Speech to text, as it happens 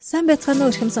Сайн байцгаана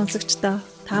уу эрхэм сонсогчдоо.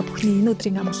 Та бүхний энэ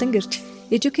өдрийн амгалан гэрж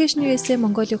Education USA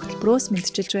Mongolia хөтөлбөрөөс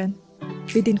мэдчилж байна.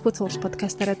 Бид энэхүү цуглал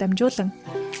подкастаараа дамжуулан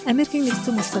Америкийн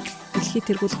нэгдсэн улсад дэлхийд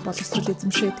тэргүүлэх боловсрол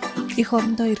эзэмшээд их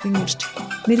орондоо иргэн ирж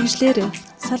мэргэжлэр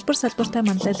салбартаа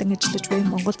манлайлан ажиллаж буй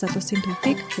Монгол залуусын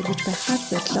түүхийг хүргэж байхаар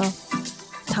зорилоо.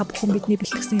 Та бүхэн бидний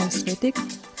бэлтгэсэн явцуудыг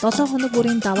 7 хоног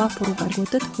бүрийн даваа пүрэв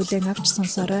гаргуудад хүлээн авч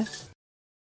сонсоорой.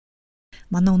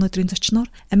 Манай өнөөдрийн зочноор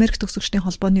Америкт Монголын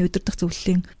холбооны удирдах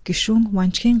зөвлөлийн гишүүн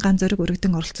В.Ганзориг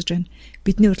уригдан оролцож байна.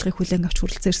 Бидний урилгыг хүлээн авч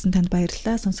хүрэлцэн ирсэн танд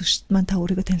баярлалаа. Сонсогчдод маань та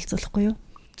өөрийгөө танилцуулахгүй юу?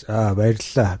 За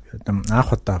баярлалаа.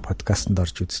 Анх удаа подкастт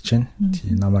орж үзэж байна.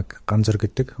 Тийм намайг Ганзориг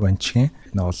гэдэг В.Ганзориг.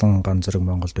 Олон Ганзориг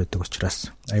Монголд байдаг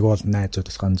учраас айгүй бол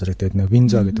найзуудаас Ганзориг гэдэг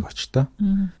Винзо гэдэг очтой.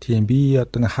 Тийм би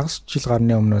одоо хагас жил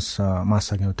гарны өмнөөс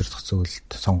MASA-ны удирдах зөвлөлд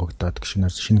сонгогдоод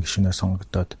шинэ гишүүнээр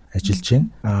сонгогдоод ажиллаж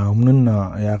байна. Өмнө нь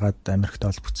яагаад Америкт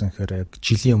олбогдсон гэхээр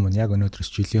жилийн өмнө яг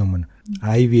өнөөдрөөс жилийн өмнө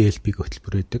IVLP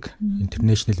хөтөлбөр байдаг.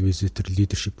 International Visitor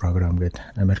Leadership Program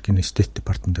гэдэг Америкийн State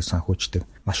Department-аас санхүүждэг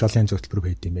маш олон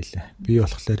зөвлөлбөр байдаг юм байлээ. Би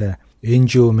болохоор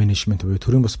NGO management буюу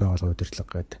төрийн бас байгууллага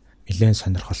удирдлага гэдэг нэлээд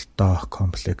сонирхолтой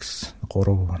комплекс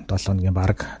 3-7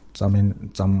 баг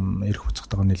зам ирэх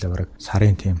хугацаатайгаар нэлээд бараг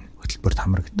сарын тийм хөтөлбөрт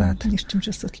хамрагдаад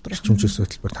эрчимчилс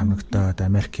хөтөлбөрт хамрагдаад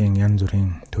Америкийн янз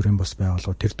бүрийн төрийн бас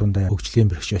байгууллагууд тэр дундаа хөгжлийн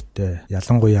бэрхшээлтэй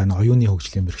ялангуяа оюуны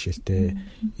хөгжлийн бэрхшээлтэй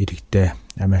иргэдээ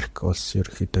Америк улс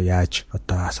ерөөхдөө яаж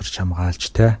одоо асарч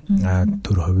хамгаалж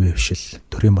төр хувийн хвшил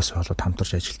төрийн бас байгууллагууд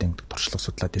хамтарч ажилладаг гэдэг туршлага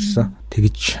судлаад ирсэн.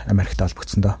 Тэгж Америкт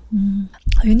олбогдсон доо.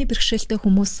 Оюуны бэрхшээлтэй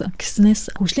хүмүүс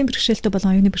гэснээс хөгжлийн бэрхшээлтэй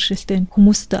болон оюуны бэрхшээлтэй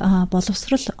хүмүүст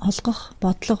боловсрол олгох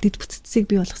бодлого дэд бүтцийг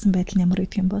бий болгосон байдал нь ямар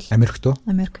гэдэг юм бол Америкт уу?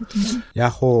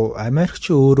 Яг уу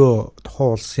Америкч өөрөө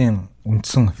тухайн улсын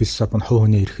үндсэн философи нь хувь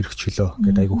хүний эрх хэрэгчлөө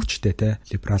гэдэг айгүй хүчтэй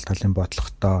либерал талын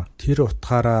бодлоготой тэр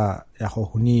утгаараа яг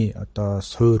хүний одоо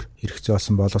суур хэрэгцээ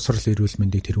болсон боловсрол эрүүл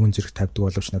мэндийг тэрүүн зэрэг тавьдаг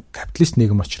боловч нэг капиталист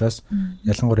нийгэм учраас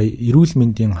ялангуяа эрүүл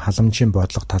мэндийн халамжийн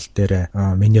бодлого тал дээр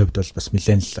миний хувьд бол бас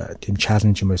нэлээд л тийм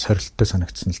чаленж юм уу сорилттой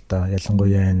санагдсан л да.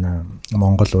 Ялангуяа энэ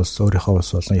Монгол улс өөрийнхөө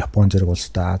улс болон Япон зэрэг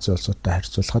улстай Ази улсуудтай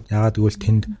харьцуулахад ягаад гэвэл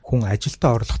тэнд хүн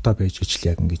ажилдаа орлоготой байж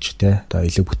ижил яг ингэж одоо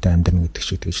элэг бүтээн амьдрна гэдэг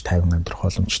шиг тэгж тайван амьдрах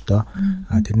боломжтой.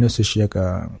 Тэрнээс биш яг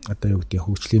одоо юу гэдэг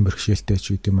хөгжлийн бэрхшээлтэй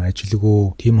ч гэдэг юм ажилгүй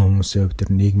тийм хүмүүсийн хувьд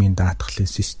тэр нийгмийн даатгалын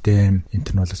систем энэ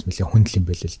нь болоос нэлээд хүндэл юм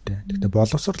байл л дээ. Тэгвэл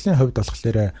боловсролын хувьд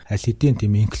болохоор аль хэдийн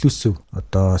тийм инклюзив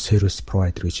одоо сервис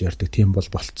провайдер гэж ярьдаг тийм бол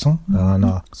болцсон.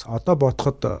 Одоо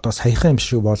бодоход одоо саяхан юм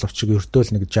шиг боловч ердөө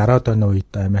л нэг 60-аад оны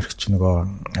үед Америкч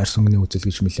нөгөө арьс өнгөний үзэл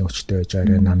гэж нэлээд өчтэй байж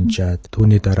арай намжаад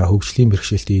түүний дараа хөгжлийн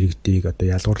бэрхшээлтэй иргэдийг одоо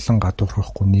ялгуурлан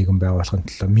гадуурхахгүй нийгэм байгуулахын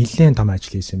төлөө нэлээд том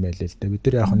ажил хийсэн байл л дээ. Бид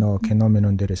нар яг нөгөө кино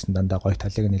дээрээс нь дандаа гоё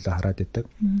талыг нэлээд хараад идэг.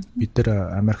 Бид нар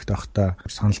Америкт байхдаа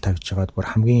санал тавьж байгаад бүр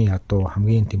хамгийн ядуу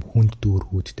хамгийн тийм хүнд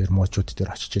дүүргүүд дээр муучууд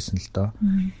дээр очиж исэн л доо.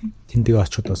 Тэндээ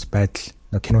очиод бас байдал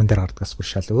кинон дээр гардгаас бүр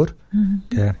шал өөр.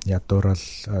 Тэ ядуурал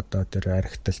одоо тэр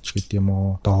архиталч гэдэг юм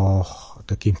уу доох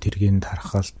одоо гимт хэргийн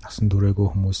тархал насан туршаагүй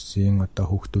хүмүүсийн одоо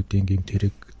хүүхдүүдийн гимт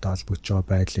хэрэг даалбж байгаа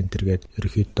байдал энэ төргээд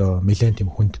ерөөхдөө нэлээд тийм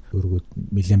хүнд дүүргүүд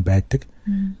нэлээд байдаг.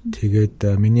 Тэгээд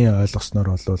миний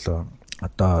ойлгосноор бол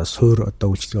одоо суур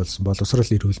одоо үйлчлэг болсон боловсрол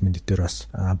эрүүл мэнд дээр бас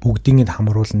бүгдийг нь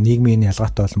хамруулан нийгмийн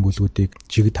ялгаатай олон бүлгүүдийг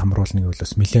жигд хамруулныг бол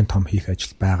бас нэлээд том хийх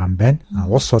ажил байгаа юм байна.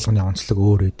 Улс болгоны онцлог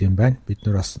өөр үт юм байна. Бид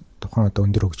нар бас тухайн одоо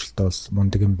өндөр хөгжилтэй улс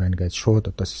мундаг юм байна гэж шууд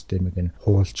одоо системийг нь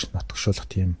хуулж нотгшуулах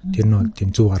тийм тэр нь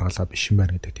тийм зөв гаргалгаа биш юм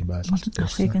байна гэдэг тийм ойлголттой.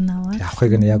 Авахыг нь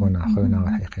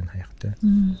аваад хайхын хайхтай.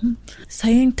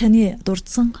 Саяын таны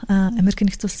дурдсан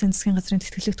Америкийн нэгдсэн улсын засгийн газрын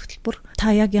тэтгэлэгт хөтөлбөр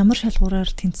та яг ямар шалгуураар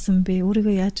тэнцсэн бэ?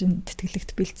 Өөрийгөө яаж энэ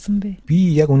тэтгэлэгт бэлдсэн бэ?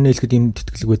 Би яг үнэ хэлэхэд энэ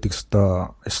тэтгэлэг байдаг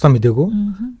өстой мэдээгүй.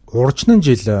 Уржнын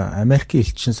жил Америкийн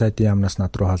элчин сайдын яамнаас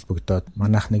над руу холбогдоод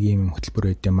манайх нэг ийм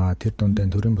хөтөлбөр байд юм аа. Тэр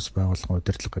дундаа төрийн бас байгууллагын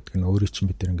удирдлага гэдэг нь өөрийн чинь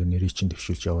бид нар ингээ нэрийг чинь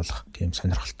дэвшүүлж явуулах тийм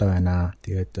сонирхолтой байна.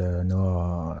 Тэгээд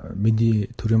нөгөө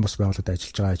миний төрийн бас байгууллагад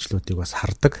ажиллаж байгаа ажлуудыг бас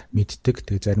хардаг, мэддэг.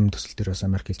 Тэгээд зарим төсөл дээр бас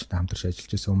Америк элчтэй хамтарч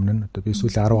ажиллаж байсан өмнө нь одоо би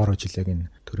сүүлийн 10 гаруй жилийн энэ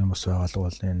төрийн бас байгууллага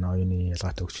бол энэ оюуны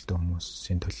ялгаатай хөгжилтэй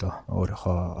хүмүүсийн төлөө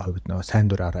өөрийнхөө хувьд нөгөө сайн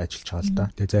дураараа ажиллаж байгаа л да.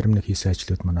 Тэгээд зарим нэг хийсэн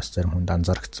ажлууд манаас зарим хүнд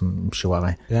анзаарчихсан юм шиг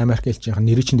байгаа. Тэгээд Америк элчийн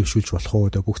нэрийг чинь дэвшүүлж болох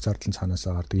уу? Тэгээд бүх зардлын цаанаас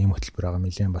гардаг ийм хөтөлбөр байгаа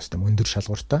нэлээд бас тийм өндөр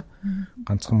шалгууртай.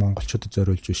 Ганцхан монголчуудад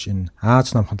зориулж биш энэ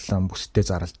Аз намхан талаа бүстэй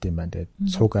зарлалт юм байна. Тэгээд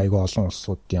цуг айгүй олон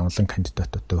улсуудын олон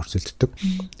кандидатуудтай өрсөлддөг.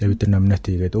 Тэгээд бид нар номинат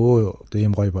хийгээд одоо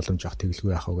ийм гоё боломж авах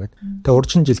тэглгүй яах вэ гэдэг. Тэгээд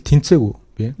урьдчилан жил тэнцээгүй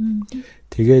би.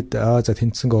 Тэгээд за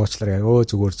тэнцсэнгөө уучлаарай.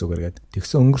 Зүгээр гээд.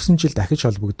 Тэгсэн өнгөрсөн жил дахиж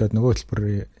холбогдоод нөгөө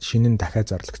хөтөлбөрийн шинэн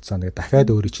дахиад зарлагдсан. Тэгээд дахиад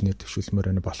өөрийн чинь нэр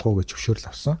төвшүүлмээр болох уу гэж зөвшөөрөл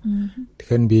авсан.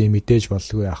 Тэгэхээр би мэдээж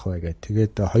болдгүй яах вэ гээд.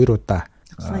 Тэгээд 2 удаа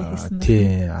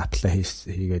apply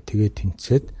хийгээд тэгээд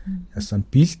тэнцээд яасан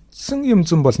бэлдсэн юм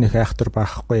зэн бол нэг айхтар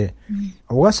байхгүй.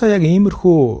 Угаасаа яг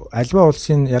иймэрхүү альва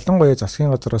улсын ялангуяа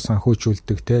засгийн газраас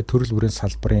санхүүжүүлдэг те төрөл бүрийн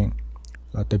салбарын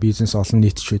одоо бизнес олон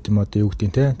нийт ч гэдэг юм одоо юу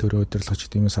гэдэг те төрөө удирдлагч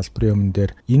гэдэг юм салбарын өмнө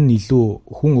дээр энэ илүү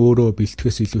хүн өөрөө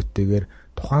бэлтгэхээс илүүтэйгээр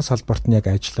тухайн салбарт нь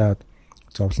яг ажиллаад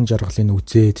зовлон жаргалыг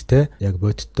үзээд те яг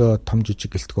бодиттой том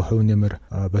жижиг гэлтгөө хувь нэмэр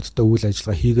бодиттой үйл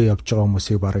ажиллагаа хийгээ явж байгаа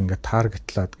хүмүүсийг баг ингээд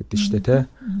таргетлаад гэдэг нь шүү дээ те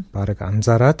баг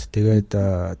анзаараад тэгээд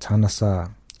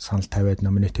цаанаасаа санал тавиад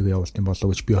номинатыг явуулт юм болов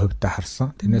уу гэж би хувьдаа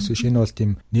харсан. Тэрнээс биш энэ бол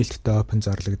тийм нээлттэй open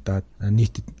зарлагдаад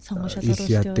нийтэд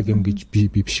яадаг юм гэж би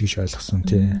биш гэж ойлгосон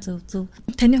тий. Зөв.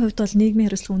 Таны хувьд бол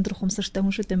нийгмийн хэрэгсэл өндөр ухамсартай хүн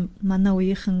шүү дээ. Манай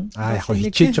үеийнхэн яг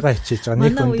хичээж байгаа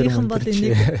нэг өндөр бол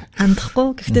энийг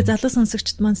андахгүй. Гэхдээ залуу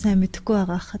сонсогчд маань сайн мэдэхгүй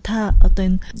байгаа. Та одоо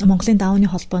энэ Монголын Дауны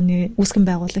Холбооны үүсгэн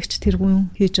байгуулагч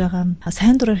тэргүүн хийж байгаа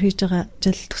сайн дураар хийж байгаа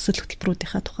ажил төсөл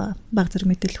хөтөлбөрүүдийнхаа тухай баг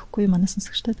зэрэг мэдээлэл өгөхгүй манай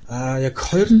сонсогчдод. Яг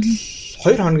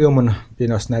 2 хоногийн өмнө би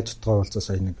бас найзтайгаа уулзаа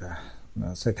сая нэг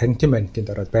сая карантин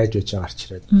дараа байж байгаа гарч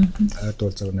ирээд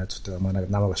дуулзаг найзтайгаа манай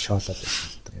намайг шоолоод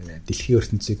байсан. Дэлхийн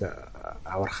ертөнцийг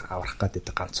аврах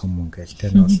гэдэг ганц хүн гээл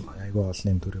тэр нь бол айгүй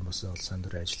олон юм төрийн бос улсын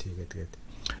дөрөв ажил хийгээд тэгээд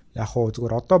яг хоо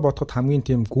зүгээр одоо бодоход хамгийн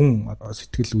тийм гүн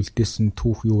сэтгэл үлдээсэн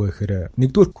түүх юу вэ гэхээр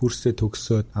нэгдүгээр курсээ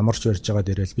төгсөөд амарч барьж байгаа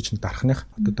дээрэл би ч дарахных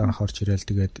одоо данх орж ирээл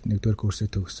тэгээд нэгдүгээр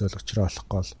курсээ төгсөөл очроо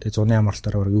болохгүй бол тэгээд зуны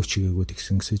амралтаараа юу ч хийгээгүй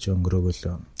тэгсэн гэж өнгөрөөгөл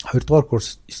хоёрдугаар курс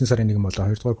 9 сарын 1 болоо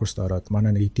хоёрдугаар курст ороод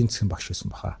манай нэг эдийн засгийн багш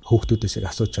байсан баха хүүхдүүдээс яг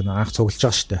асууж байгаа анх цуглаж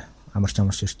байгаа штэ амарч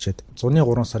ирчээд зуны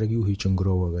 3 сарыг юу хийж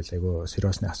өнгөрөөвөө гэж айгу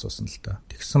сериосны асуусан л да.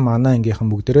 Тэгсэн манай ангийнхан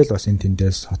бүгдээрээ л бас энэ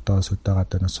тэндээс хотоо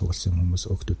сөдөөгаадаас сугалсан хүмүүс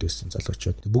өгдүүд байсан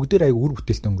залуучууд. Бүгдээр айгу үр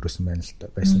бүтээлтэй өнгөрөөсөн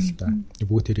байсан л да.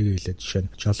 Бүгд тэрийг хэлээд жишээ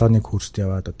нь жолооны курст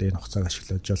яваад одоо энэ хугацааг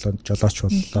ашиглаад жолооч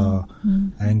боллоо.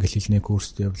 Англи хэлний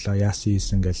курст явлаа. Яасан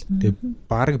ийсэн гэл.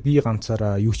 Тэгээ баг би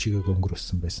ганцаараа юу ч хийгээг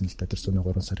өнгөрөөсөн байсан л да. Тэр зуны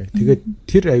 3 сарыг. Тэгээд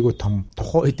тэр айгу том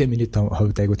тухайн үедээ миний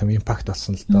хувьд айгу том импакт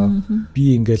болсон л да.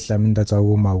 Би ингээл аминда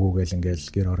завгүй маагүй ингээл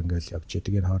гэр орон ингээл явж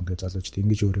идэг энэ хоорондоо залуучд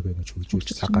ингэж өөрийгөө ингэж хөгжүүлж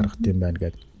цаг гаргах юм байна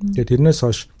гэдэг. Тэгээ тэрнээс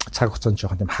хойш цаг хугацаанд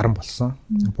жоохон тийм харан болсон.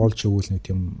 Болж өгвөл нэг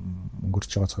тийм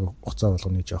өнгөрч байгаа цаг хугацаа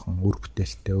болгоны жоохон үр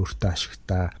бүтээлтэй, өөртөө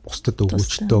ашигтай, бусдад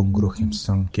өгөөжтэй өнгөрөх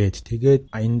юмсан гээд тэгээд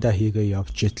аяндаа хийгээ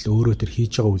явж итэл өөрөө тэр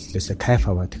хийж байгаа үйлдэлээсээ кайф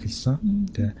аваад эхэлсэн.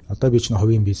 Тэ. Одоо би ч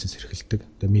хувийн бизнес эрхэлдэг.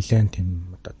 Тэгээ нэлээд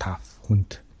тийм одоо тав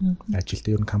хүнд ажилд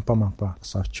ер нь компани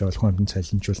бас авчвал хүн амтнд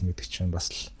цалинжуулна гэдэг чинь бас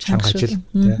чанга ажил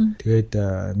тий. Тэгээд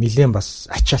нэлээд бас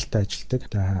ачаалттай ажилдаг.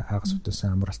 Тэгээд хагас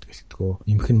удаасан амралт гэлтгөө.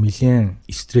 Имхэн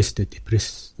нэлээд стресстэй,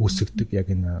 депресс үүсгдэг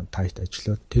яг энэ тайт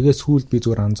ажлууд. Тэгээд сүүлд би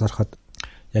зүгээр анзаархад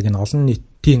яг энэ олон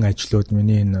нийтийн ажлууд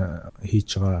миний энэ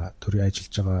хийж байгаа төрийн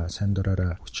ажиллаж байгаа сайн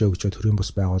дураараа өчөө төрийн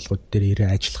бус байгууллагууд дээр ирээ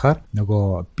ажиллахаар нөгөө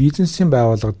бизнесийн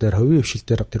байгууллага дээр хувийн хвшил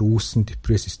дээр тэр үүссэн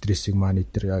депресс стрессийг маань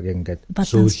эдгээр яг ингээд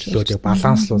зөвлөлөө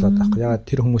баланслуулаад авах. Яг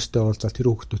тэр хүмүүстэй уулзаад тэр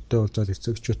хүүхдүүдтэй уулзаад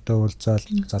эцэгчүүдтэй уулзаад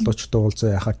залуучуудтай уулзаа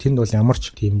яхаар тэнд бол ямар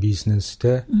ч тийм бизнес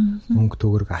те мөнгө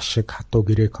төгрөг ашиг хатуу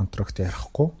гэрээ контракт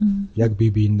ярихгүй. Яг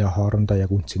биендээ хоорондоо яг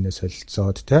үнцнээ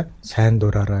солилцоод те сайн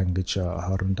дураараа ингэж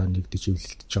хоорондоо нэгдэж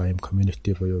эвлэлдэж байгаа юм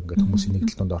community буюу ингээд хүмүүсийн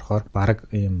нэгдэлтэнд орохоор баг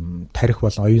ийм тарих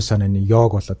бол оюун санааны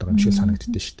йог болоод байгаа юм шиг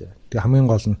санагддээ шүү дээ. Тэгээ хамгийн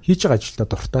гол нь хийж байгаа ажилдаа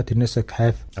дуртай тэрнээсээ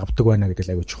кайф авдаг байна гэдэг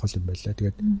аягүй чухал юм байлаа.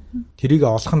 Тэгээд тэрийг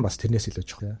олох нь бас тэрнээс илүү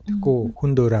чухал. Тэгэхгүй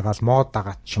хүн дөөраагаал мод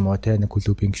дагаад ч юм уу те нэг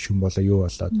клубын гишүүн болоо юу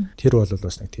болоод тэр бол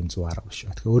бас нэг тийм зүг арга биш.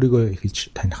 Тэгэхээр өөрийгөө эхэлж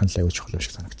таних нь аягүй чухал юм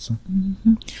шиг санагдсан.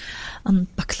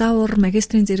 Бакалавр,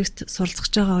 магистрийн зэрэгт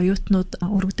суралцж байгаа оюутнууд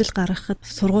өргөдөл гаргахад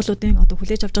сургуулиудын одоо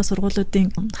хүлээж авч байгаа сургуулиудын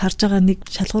харж байгаа нэг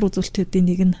шалгуур үзүүлэлтүүдийн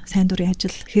нэг нь сайн дурын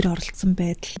ажил, хэр оролцсон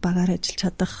байдал, багаар ажиллаж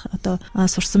чадах, одоо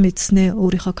сурсан мэдснээ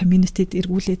өөрийнхөө комьюнитид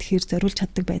эргүүлээд хэр зориулж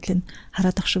чаддаг байдлыг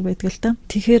хараад ах шиг байдаг л да.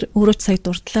 Тэгэхээр өөрөө ч сая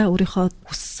дурдлаа өөрийнхөө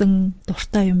хүссэн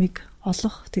дуртай юмыг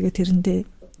олох, тэгээд тэрэндээ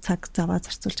цаг заваа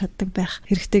зарцуулж чаддаг байх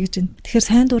хэрэгтэй гэж байна. Тэгэхээр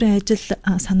сайн дурын ажил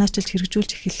санаачилж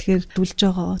хэрэгжүүлж эхлэхээр дүлж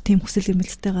байгаа тийм хүсэл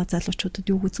эрмэлзэлтэйгээ залуучуудад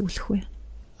юу үзүүлэх вэ?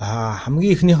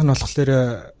 Хамгийн ихнийх нь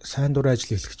болохоор сайн дурын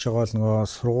ажил эхлэж байгаа бол нөгөө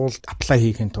сургуульд apply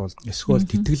хийхин тулд эсвэл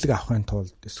тэтгэлэг авахын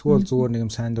тулд эсвэл зүгээр нэг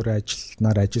юм сайн дурын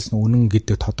ажилнаар ажилласан үнэн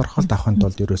гэдэг тодорхойлт авахын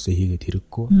тулд ерөөсөө хийгээд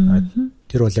хэрэггүй.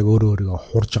 Тэр бол яг өөрийгөө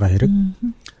хурж байгаа хэрэг.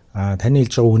 Таны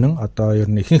хэлж байгаа үнэн одоо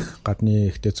ер нь ихэнх гадны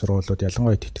ихтэй сургуулиуд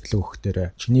ялангуяа тэтгэлэг өгөхдөр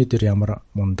чиний дээр ямар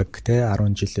мундаг те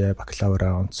 10 жилээ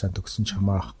бакалавра онцсон төгсөн ч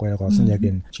хамаахгүй гол нь яг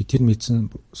энэ чи тэр мэдсэн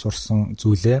сурсан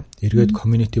зүйлээ эргээд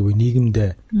community буюу нийгэмд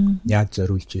яаж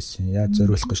зориулж ийсэн яаж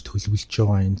зориулах гэж төлөвлөж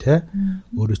байгаа юм те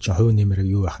өөрөө чи хувийн нэмрээ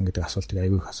юу байх гэдэг асуултыг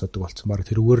аягүй их асуудаг болсон. Бараг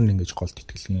тэрүүгээр нь ингэж гол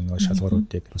тэтгэлгийн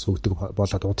шалгууруудыг бас өгдөг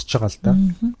болоод удаж байгаа л да.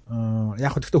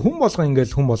 Яг гэхдээ хүн болгон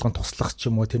ингээл хүн болгон туслах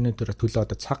ч юм уу тэрний дээр төлөө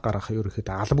одоо цаг гаргах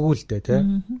ерөөхдөө хамгүй л дээ тий.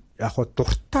 Яг хуу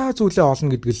дуртай зүйлээ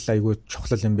олно гэдэг л айгүй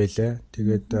чухал юм байлээ.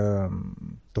 Тэгээд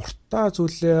дуртай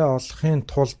зүйлээ олохын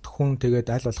тулд хүн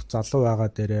тэгээд аль болох залуу байгаа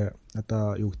дээрээ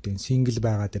одоо юу гэдэг нь сингл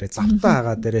байгаа дээрээ завтай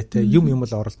байгаа дээрээ те юм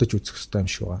л оролдож үзэх хэрэгтэй юм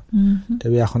шиг байна.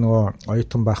 Тэгээд яг нөгөө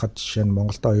оюутан байхад жишээ нь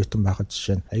Монголд оюутан байхад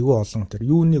жишээ нь айгүй олон тэр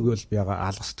юуныг бол би яга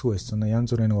алгасдаггүй байсан. Янз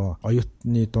бүрийн нөгөө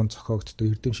оюутны дунд зохиогддог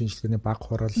эрдэм шинжилгээний баг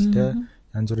хурал те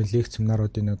янз бүрийн лекц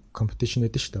семинаруудын нэг компетишн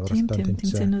гэдэг шүү дээ. Уралдаан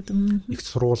тэмцээн. Их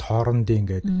сургууль хоорондын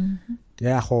ингээд.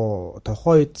 Тэгээ яг хуу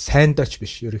тухайн үед сайндаач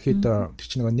биш. Ерөнхийдөө тэр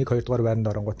чинь нэг 2 дугаар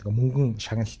байранд оронгууд нэг мөнгөн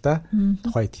шагналтай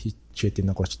тухайн үед хийчээд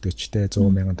нэг 30 40-тэй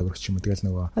 100,000 төгрөг ч юм уу. Тэгэл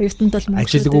нөгөө оюутанд бол мөнгө.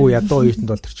 Ажилгүй ядуу оюутанд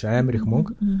бол тэр чинь амар их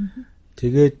мөнгө.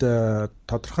 Тэгээд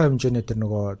тодорхой хэмжээний тэр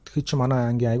нөгөө тэгэхээр чи манай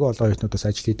ангийн аягүй олон оюутнуудаас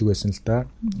ажил хийдэг байсан л да.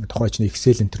 Тухайн чинь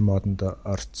Excel энтер модонд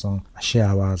орцсон. Машин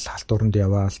аваал, халтуранд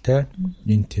яваал те.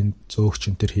 Энд тэнд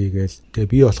зөөгч энтер хийгээл.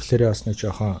 Тэгээ би болохоор бас нэг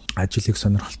жоохон ажилыг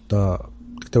сонирхолтой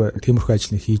тиймэрхүү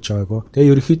ажлыг хийж байгаагүй.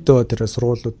 Тэгээ ерөнхийдөө тэр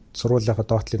сургуулийнхаа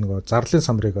доотлын нөгөө зарлын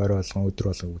самрыг орой болгон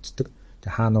өдөр болгон үздэг.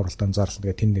 Тэгээ хаана уралдаан зарлан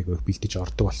тэгээ тэн нэг бэлдэж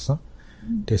ордог болсон.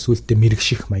 Тэгээ сүултээ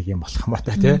мэрэгших маягийн болох юм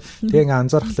байна тий. Тэгээ ингээ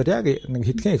анзаархлаар яг нэг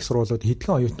хэдхэн их сургуулиуд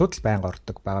хэдхэн оюутнууд л байнга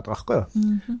ордог байгаад байгаа байхгүй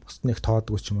юу. Бусд нэг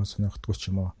тоодгүй ч юм уу сонирхдаггүй ч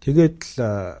юм уу. Тэгээд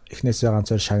л эхнээсээ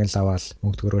ганцаар шагнал аваад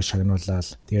мөнгөдгөрөө шагнуулаад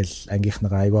тэгэл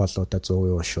ангийнхныгаа аягүй олоодаа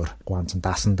 100 юушуур ганцхан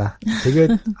даасан да.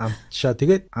 Тэгээд амтшаа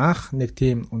тэгээд анх нэг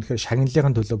тийм үнэхээр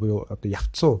шагналын төлөө буюу одоо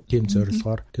явцуу тийм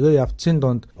зорилгоор тэгээ явцын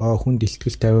донд хүнд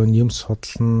илтгэл тавиун юм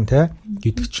судална тий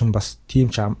гэдэг чинь бас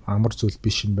тийм ч амар зүйл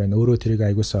биш юм байна. Өөрөө тэрийг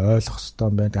аягуулсаа ойлгох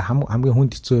том байна. Хамгийн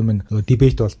хүнд хэцүү юм нь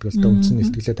дебет болдог л да. Үндсэн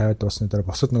нэлтгэлээ тавиад дуусны дараа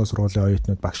босод нөгөө сургуулийн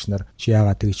оюутнууд багш нар чи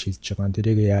яагаад тэгж хэлж байгаа юм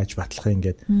тэрийг яаж батлах юм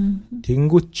гээд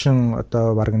тэгэнгүүт чин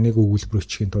одоо баг нэг өгүүлбэр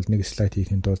өчхийн тулд нэг слайд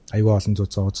хийхин тулд аюул олон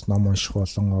зузаа уц ном унших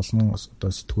олон одоо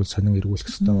сэтгүүл сонин эргүүлэх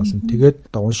хэрэгтэй болно. Тэгээд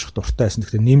одоо унших дуртай байсан.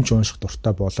 Тэгэхээр нэмж унших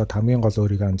дуртай болоод хамгийн гол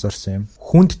өөрийгөө анзаарсан юм.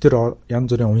 Хүнд тэр янз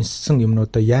бүрийн уншсан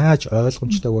юмнуудаа яаж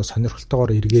ойлгомжтойгоо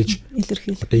сонирхолтойгоор эргээж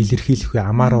илэрхийлэх вэ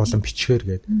амаараа болон бичгээр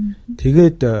гээд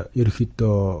тэгээд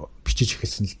ерөөхдөө бичиж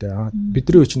эхэлсэн л дээ.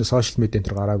 Бидний үеийн сошиал медиа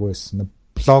энэ гараагүй байсан.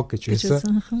 Блог гэж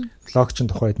байсан. Блог чинь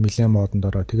тухайд нэлээд модонд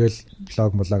ороо. Тэгэл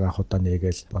блог молог анхудаа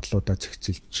нээгээл бодлуудаа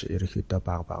зэгцэлж ерөөхдөө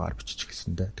баг-багаар бичиж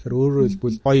эхэлсэн дээ. Тэгэхээр өөрөөр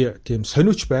хэлбэл гоё тийм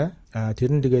сониуч бай.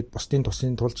 Тэр нь тэгээд бусдын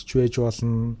тусын тулж байж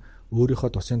болно.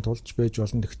 Өөрийнхөө тусын тулж байж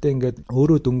болно. Гэхдээ ингээд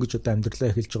өөрөө дөнгөж одоо амьдралаа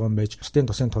эхэлж байгаа юм байж бусдын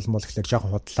тусын тулмал гэхэлэр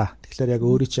жоохон худлаа. Тэгэхээр яг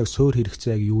өөрийн чинь яг суур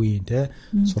хэрэгцээ яг юу юм те?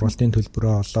 Сургалтын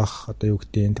төлбөрөө олох одоо юу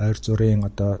гэдэг нь ойр зургийн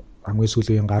одоо хамгийн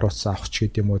сүүлийн гар утсаа авах ч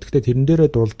гэдэм үү. Гэхдээ тэрэн дээрээ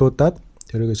дулдуудаад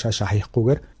тэрийг шаашаа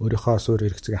хаяггүйгээр өөрийнхөө суур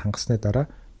хэрэгцээг хангасны дараа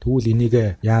тэгвэл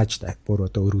энийг яаж бүр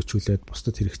одоо өргөжүүлээд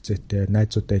бусдад хэрэгцээтэй,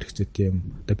 найзуудаа хэрэгцээтэй юм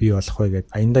одоо бий болох вэ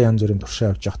гэдэг аяндаа янз бүрийн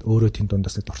туршаа явж хахад өөрөө тэнд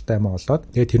дундаас дуртай юм олоод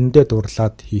тэгээ тэрэндээ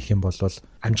дурлаад хийх юм бол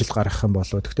амжилт гаргах юм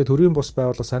болов. Гэхдээ төрийн бус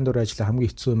байгууллага сайн дурын ажлаа хамгийн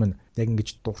хэцүү юм нь яг ингэж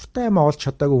дуртай юм олж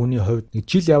чадаагүй хүний хувьд нэг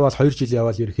жил яваал 2 жил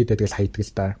яваал ерөөхдөө тэгэл хайдаг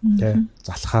л да. Тэ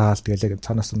залхаал тэгэл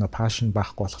цаанаас нь пашн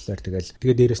байхгүй болохоор тэгэл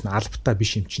дээрэс нь албатай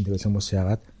биш юм чинь тэгэл хүмүүс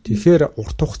яагаад тэгэхээр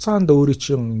урт хугацаанд өөрийн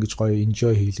чинь ингэж гоё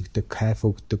enjoy хийлэгдэг, кайф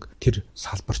өгдөг тэр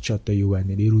салбар чи одоо юу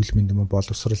байна? Эрүүл мэнд юм уу,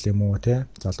 боловсрал юм уу, тэ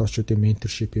залуучуудын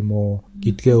менторшип юм уу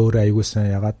гэдгээ өөрөө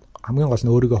аягуулсан яагаад хамгийн гол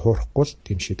нь өөрийгөө хуурахгүй л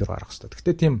тийм шийдвэр гаргах хэрэгтэй.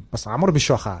 Гэхдээ тийм бас амар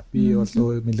биш баха. Би бол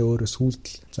нэлээ өөрөө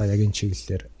сүлдэл за яг энэ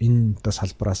чиглэлээр энэ одоо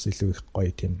салбараас илүү их гоё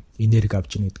тийм энерги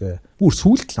авч ийн гэдгээ бүр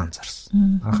сүлдэл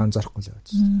анзаарсан. Анх анзаарахгүй л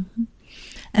байсан.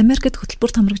 Америкт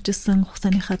хөтөлбөр хамрагдсан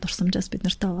хугацааныхаа дурсамжаас бид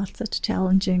нартай хуваалцаж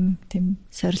чаленжинг тийм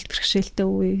сорилт бэрхшээлтэй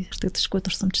үе эртэгдэшгүй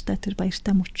дурсамжтай тэр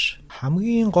баяртай мөч.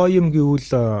 Хамгийн гоё юм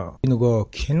гэвэл нөгөө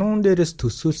кинон дээрээс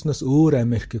төсөөлснөөс өөр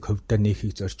Америкийг хөвдөө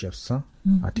нээхийг зорж явсан.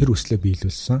 Тэр хүслээ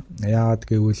биелүүлсэн. Яагаад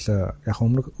гэвэл яг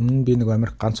өмнө би нэг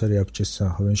Америк ганц хоёр явж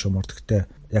ирсэн хувийн шумурд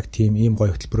гэхдээ яг тийм ийм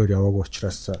гоё хөтөлбөрөөр яваагүй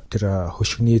учраас тэр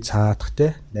хөшгөний цаадах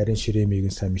те нарийн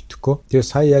ширээмийг сайн мэдхгүй. Тэгээ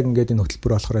сая яг ингээд энэ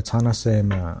хөтөлбөр болохоор цаанаасаа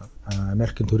юм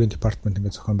Америкийн төрийн департамент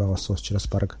ингээд зохион байгуулсан учраас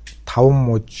баг 5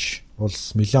 мужи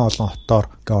улс нэлээд олон хотоор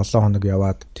ингээ олон хоног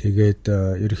яваад тэгээд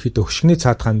ерөнхийдөө хөшгөний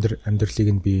цаадах амьдралыг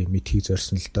нь би мэдхийг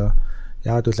зорьсон л доо.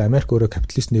 Яг бол Америк өөрөө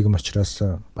капиталист нийгэм учраас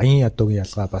баян ядуугийн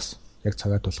ялгаа бас яг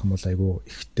цагаад болох юм бол айгүй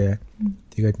ихтэй.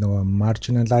 Тэгээд нөгөө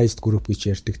marginalized group гэж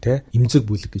ярьдаг те эмзэг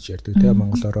бүлэг гэж ярьдаг те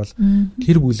монголоор бол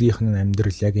тэр бүлгийнх нь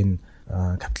амьдрал яг энэ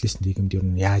капиталист нийгэмд юу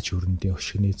яаж өрнөдөө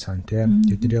хөшгөний цаан те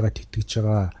тэднийгээ тэтгэж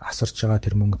байгаа асарч байгаа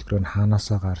тэр мөнгө төгрөг нь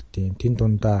хаанаасаа гардیں۔ Тэн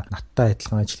дундаа надтай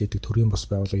адилхан ажил хийдэг төрийн бус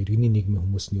байгууллага иргэний нийгмийн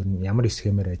хүмүүс нь юу ямар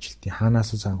схемээр ажилтیں۔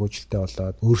 Хаанаасаа санхүүжилттэй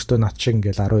болоод өөрөөсөө над шиг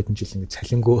ингээл 10 хэдэн жил ингээд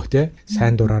цалингөө те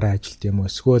сайн дураараа ажилт юм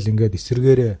уу эсвэл ингээд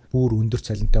эсэргээрээ бүр өндөр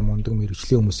цалинтай мундаг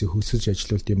мэргэжлийн хүмүүсийг хөлсөж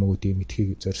ажилуулт юм уу гэдгийг мэдхийг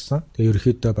зорьсон. Тэгээ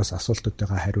ерөөхдөө бас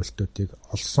асуултуудынхаа хариултуудыг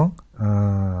олсон.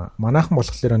 манайхан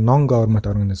болохоор non government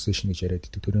organization гэж яриад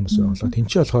байдаг төрийн бас байгууллага.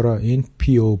 Тэнцээ болохоор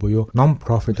NPO буюу non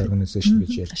profit organization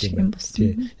гэж ярьдаг юм байна.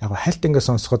 Тий. Яг хальт ингээ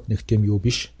сонсоход нэг тийм юу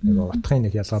биш. Нэг утгын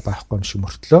нэг ялгаа байхгүй юм шиг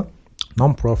мөртлөө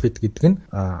non profit гэдэг нь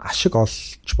ашиг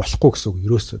олж болохгүй гэсэн үг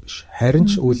ерөөсөө биш. Харин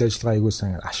ч үйл ажиллагаа аягүй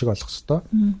сайн ашиг олох хэвээр.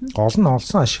 Гол нь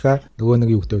олсон ашигаа нөгөө нэг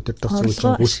юу гэдэг удирдах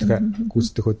зөвлөлийн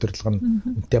гүйцэтгэх удирдлага нь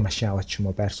үнэтэй машин аваад ч юм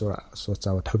уу байр сууц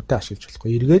аваад хувьдаа ашиглаж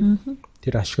болохгүй. Эргээд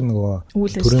тэр ашиг нөгөө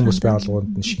төрийн бас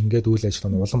байгууллагууд нь шингээд үйл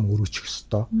ажиллагааны улам өргөжих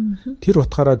хэвээр. Тэр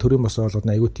утгаараа төрийн бас байгууллагууд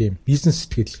нь аягүй тийм бизнес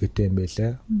сэтгэлгээтэй юм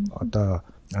байлаа. Одоо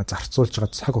зарцуулж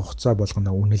байгаа цаг хугацаа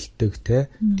болгоно үнэлдэг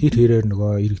те тэр хэрээр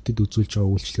нөгөө иргэдэд үзүүлж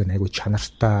байгаа үйлчлэг нь айгүй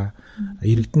чанартай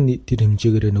иргэдэн тэр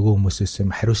хэмжээгээр нөгөө хүмүүсээс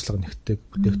юм хариуцлага нэгтдэг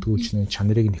бүтээгдэхүүнчний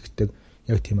чанарыг нэгтдэг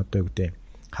яг тийм одоо юу гэдэг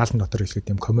хаалтан дотор хэлэхэд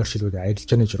тийм коммершил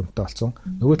арилжааны журамтай болсон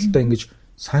нөгөө талдаа ингэж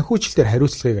санхүүжилтээр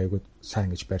хариуцлагыг айгүй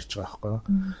сайн ингэж барьж байгаа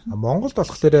байхгүй Монголд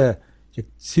болохоор яг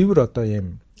цэвэр одоо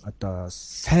юм одоо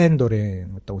сайн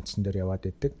дурын одоо үндсэн дээр яваад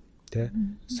идэг тэ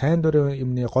сайн дурын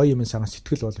юмны гоё юм сайн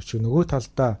сэтгэл боловч нөгөө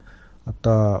талдаа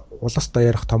одоо улас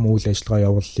даяарх том үйл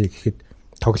ажиллагаа явуулъя гэхэд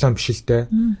тоглоом биш л дээ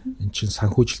эн чинь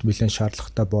санхүүжилт нэлээд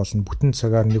шаардлагатай болно бүтэн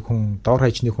цагаар нэг хүн дор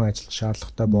хаяжны хүн ажиллах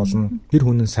шаардлагатай болно тэр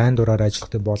хүн нь сайн дураар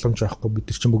ажиллах тийм боломж байхгүй бид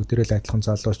нар чинь бүгдээрээ л адилхан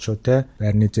залуучууд те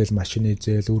байрны зээл машины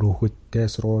зээл үр хөвгөдтэй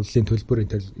сургуулийн төлбөрийн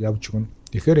явж өгнө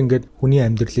тэгэхээр ингээд хүний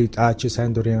амьдралыг чи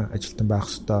сайн дурын ажилтан байх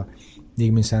хэвээр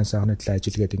нийгмийн сайн сайхны төлөө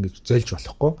ажил гэдэг ингэж зөөлж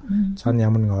болохгүй. Цаана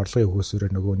ямар нэгэн орлогын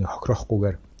өгөөсөөрөө нөгөөний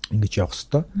хохирохгүйгээр ингэж явах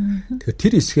хэвээр. Тэгэхээр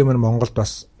тэр схемээр Монголд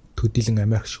бас төдийлөн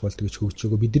Америк шиг болдог гэж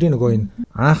хөгжөөгөө. Бидний нөгөө энэ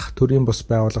анх төрийн бус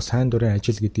байгууллага сайн дурын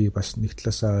ажил гэдгийг бас нэг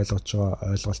талаасаа ойлгож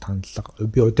байгаа ойлголт хандлага.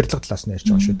 Би удирдлага талаас нь ярьж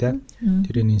байгаа шүү те.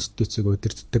 Тэрийн институцийг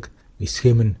удирддаг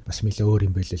схем нь бас нэлээ өөр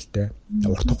юм байл л дээ.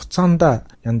 Урт хугацаанд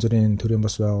янз бүрийн төрийн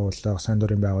бас байгууллага, сайн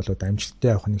дурын байгууллагууд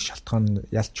амжилттай явах нэг шалтгаан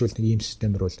ялчгүй нэг ийм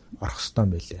системээр бол орох хэрэгтэй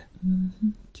юм байлээ.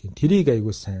 Тийм тэрийг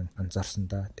айгүй сайн анзаарсан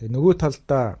да. Тэгээ нөгөө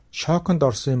талдаа шоконд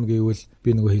орсон юм гэвэл би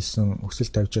нөгөө хийсэн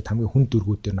өсөл тавьчаад хамгийн хүнд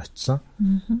дүргүүдээр нь очсон.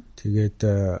 Тэгээд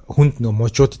хүнд нөгөө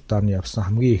мужуудаар нь явсан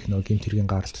хамгийн их нөгөө гэмт хэргийн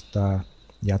гаралттай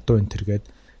ядуу энэ тэргээд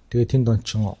тэгээ тэнд он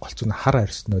чин голцоо хар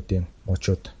арьснуудын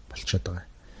мужууд болчиход байгаа.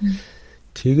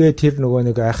 Тэгээ тэр нөгөө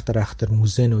нэг айхтар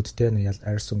музейнүүд те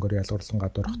арьс өнгөөр ялгуурлан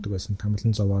гадуурхдаг байсан,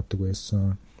 тамлан зовоодаг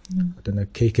байсан. Одоо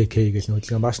нэг KKK гэж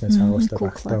нөлгөн баашны цаагуултаа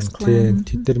багтаа тийм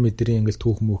тэд нар мэдрийн ингээл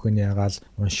түүх мөхөний ягаал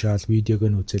уншаал видеог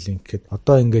нь үзэл ингээд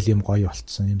одоо ингээл юм гоё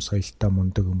болцсон юм соёлтой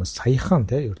мундаг хүмүүс саяхан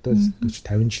те ердөө 40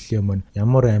 50 жилийн өмнө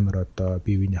ямар амар одоо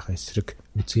бие биенийхээ эсрэг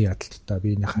үзгийн ядалттай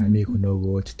биенийхээ амийг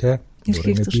хөнөөгөөд те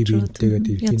ингээд бие биентэйгээ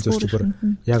эрхийн зурч бүр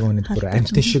яг үнэнд бүр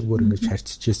амтэн шиг бүр ингээд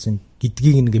харьцаж ийсэн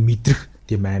гэдгийг ингээ мэдрэх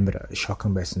тийм амар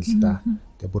шокон байсан л да.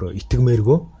 Тэгээ бүр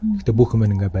итгэмээргүй. Гэтэ бүх юм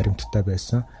ингээ баримттай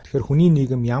байсан. Тэгэхээр хүний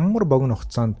нийгэм ямар богино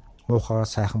хугацаанд муухай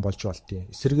сайхан болж болдгийг.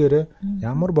 Эсвэргээрээ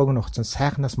ямар богино хугацаанд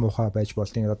сайхнаас муухай байж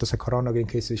болдгийг. Одоо сая коронавигийн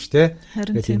кейс шүү дээ.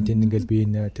 Тэгээд тийм ингээл би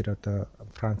энэ тэр одоо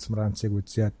Францыг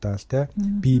үзий ядаал те.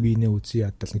 Би бинээ үзий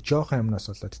ядаал нэг жоохон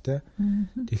юмнаас болоод те.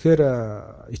 Тэгэхээр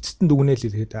эцэст нь дүгнээл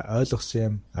хэлэхэд ойлгосон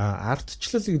юм.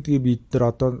 Ардчлал гэдгийг бид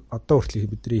нар одоо хүртэл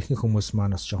бидний ихэнх хүмүүс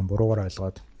маань бас жоохон буруугаар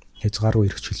ойлгоод хязгааргүй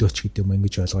эрхчлөөч гэдэг юм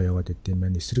ингэж ойлгоо яваад идэм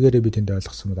байна. Эсвэргээрээ би тэнд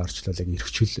ойлгосон нь арчлалыг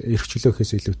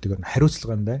эрхчлөөхөөс илүүтэйгээр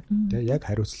хариуцлага юм байна. Тэ яг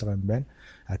хариуцлага юм байна.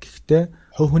 Гэхдээ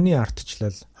хувь хүний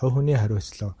ардчлал, хувь хүний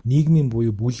хариуцлага, нийгмийн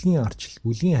буюу бүлгийн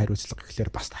бүлгийн хариуцлага гэхлээр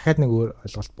бас дахиад нэг өөр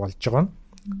ойлголт болж байгаа.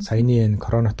 Саяны энэ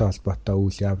коронавитой холбоотой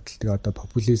үйл явдал тэгээ одоо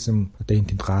популизм одоо энэ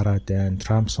тэнд гараад байна.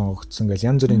 Трамп сонгогдсон гэл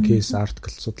янз бүрийн кейс артикл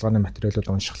судалгааны материалууд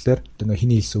уншихлаар одоо нэг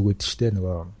хиний хэлс өгөөд штэ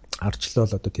нөгөө арчлал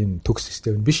одоо тийм төгс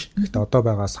систем биш. Гэхдээ одоо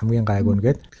байгаас хамгийн гайгүй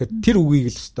нэгэд. Тэгэхээр тэр үгийг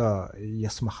л өстой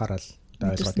яс махаарал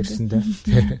ойлгоод ирсэн дээ.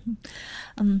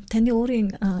 Таны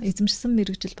өөрийн эзэмшсэн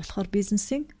мэргэжил болохоор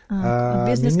бизнесийн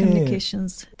business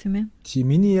communications тийм ээ. Тийм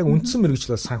миний яг үндсэн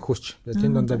мэргэжил бол санхүүч.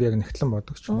 Тэнд дондаа би яг нэгтлэн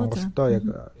бодогч. Монголдоо яг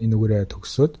энэ үгээрээ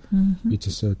төгсөөд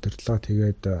бизнесийн удирдлага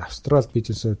тэгээд Австралид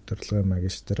бизнесийн удирдлагын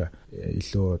магистр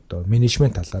илүү одоо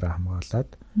менежмент талаараа хамгаалаад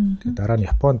тэгээд дараа нь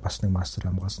Японд бас нэг мастер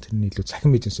хамгаалсан. Тэрний илүү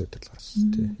цахим бизнесийн удирдлага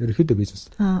гэсэн тийм. Ерөнхийдөө бизнес.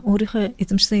 Өөрийнхөө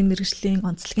эзэмшсэн мэргэжлийн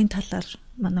онцлогийн талаар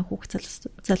манай хүүхд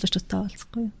залуучуудтай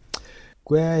уулзахгүй юу?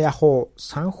 Гэхдээ яг хуу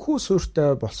санхүү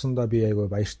суурьтай болсондоо би айгүй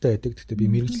баяртай байдаг. Гэхдээ би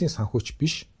мэргэжлийн санхүүч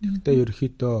биш. Гэхдээ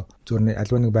ерөөхдөө зөвхөн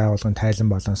аливаа нэг байгууллагын тайлан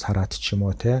баланс хараад ч юм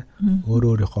уу те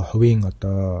өөрийнхөө хувийн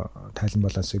одоо тайлан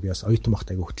балансыг би бас оюутан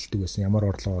багт айгүй хөтэлдэг байсан. Ямар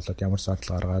орлого болоод ямар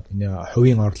зардал гаргаад энэ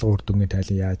хувийн орлого үр дүнгийн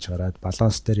тайлан яаж гараад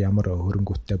баланс дээр ямар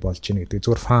хөрөнгөтэй болж ийн гэдэг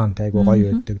зөвхөн фан айгүй гоё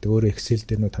байдаг. Өөрөө Excel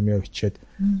дээр нөө томьёо бичээд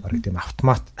бараг тийм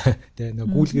автомат те нэг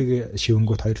гүйлгээ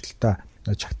шивэнгүүт хоёр талдаа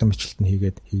чагтан бичлэлт нь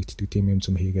хийгээд хийгддэг тийм юм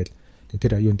зүм хийгээд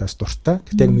Тэр юундаас дуртай.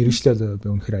 Тэгтээ яг мэргэжлэл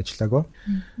үнэхээр ажиллаагүй.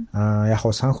 Яг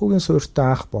хуу санхүүгийн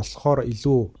суурьтай анх болохоор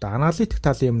илүү аналитик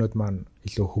талын юмнууд маань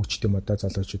илүү хөгждөг юм одоо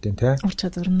залуучуудын тий. Ур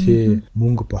чадвар нь. Тий,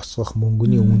 мөнгө босгох,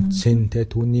 мөнгөний үнцэн тий,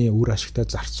 түүний үр ашигтай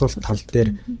зарцуулах тал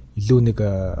дээр илүү нэг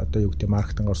одоо юу гэдэг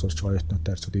маркетингээр сурч байгаа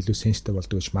оюутнуудаар зөв илүү сенситив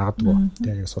болдог гэж магадгүй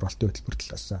тий сургалтын хөтөлбөр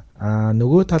талаас.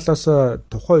 Нөгөө талаас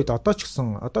тухайн үед одоо ч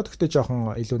гэсэн одоо тэгтээ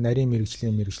жоохон илүү нарийн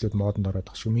мэргэжлүүд модонд ороод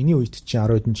байгаа шүү. Миний үед чинь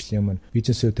 10 хэдэн жилийн өмнө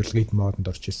бизнесийн удирдлагын модонд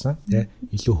орж ирсэн тий.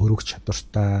 Илүү хөрөг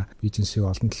чадвартай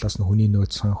бизнесийн олон талаас нь хүний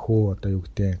нөөц санхүү одоо юу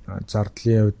гэдэг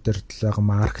зардлын удирдлага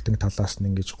маркетинг талаас нь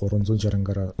ингэж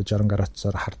 360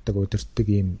 градусаар хардаг удирддаг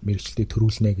ийм мэргэжлийг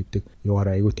төрүүлнэ гэдэг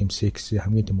юугаар аягүй тийм секси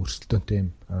хамгийн тийм өрсөлдөөнтэй ийм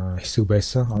хэсэг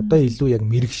байсан. Одоо илүү яг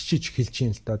мэргэжчиж эхэлж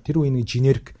байна л да. Тэр үеийн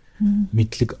генерик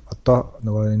мэдлэг одоо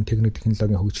нөгөө энэ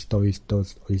технологийн хөгжилтэй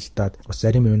уялдаад бас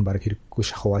зарим юм баг хэрэггүй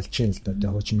шахуу болж байна л да.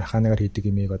 Тэгээ хуучин механикаар хийдэг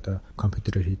имийг одоо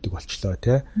компьютерээр хийдэг болчлоо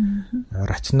тий.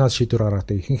 Рационал шийдвэр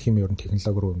гаргадаг ихэнх юм ер нь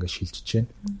технологи руу ингээд шилжиж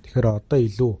байна. Тэгэхээр одоо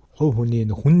илүү хувь хүний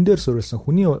хүн дээр суурилсан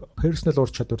хүний персонал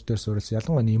ур чадвар дээр суурилсан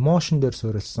ялангуяа эмошн дээр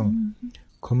суурилсан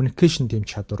communication тийм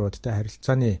чадварууд те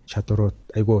харилцааны чадварууд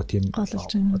айгүй тийм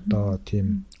одоо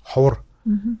тийм ховор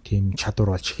тийм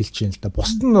чадвар болж эхэлж байна л да.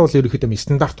 Бусд нь бол ерөөхдөө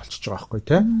стандарт болчихж байгаа байхгүй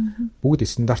те. Бүгд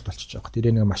стандарт болчихж байгаа. Тэр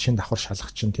нэг машин давхар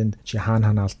шалгах чинь тэнд чи хаана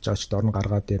алдж байгаа ч дорн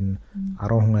гаргаад ирнэ.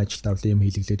 10 хүн ажил давлын юм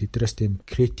хийлгэлээд эдрээс тийм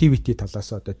creativity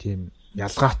талаас одоо тийм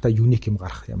ялгаатай юник юм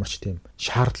гарах ямар ч тийм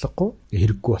шаардлагагүй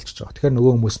хэрэггүй болчихж байгаа. Тэгэхээр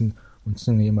нөгөө хүмүүс нь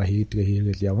үндсэн юм хийдгээ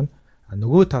хийгээл явна.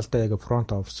 Нөгөө талдаа яг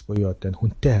фронт офис буюу одоо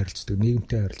хүнтэй харилцдаг,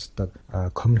 нийгэмтэй харилцдаг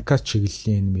коммуникац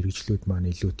чиглэлийн мэргэжлүүд маань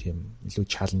илүү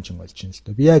чаленжинг болж байна л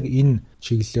да. Би яг энэ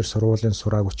чиглэлээр сургуулийн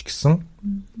сураагүй ч гэсэн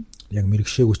яг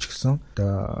мэргэшээгүй ч гэсэн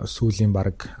одоо сүүлийн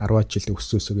баг 10 жил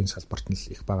өссөн салбарт нь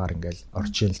л их багаар ингээл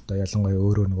орж ийн л да. Ялангуяа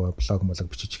өөрөө нөгөө блог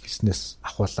бичиж эхэлснээс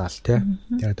ахуулаад тий.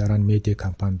 Тэгээд дараа нь медиа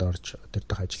компанид орж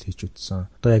удирдах ажил хийж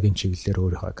үтсэн. Одоо яг энэ чиглэлээр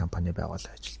өөрийнхөө компани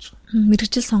байгуулаад ажиллаж байгаа.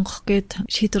 Мэргэжил сонгох гээд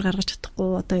шийдвэр гаргаж чадахгүй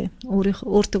одоо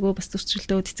өөртөө бас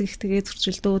зөрчилдөөд эцэг ихтэйгээ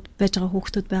зөрчилдөөд байж байгаа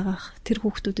хүүхдүүд байгаах. Тэр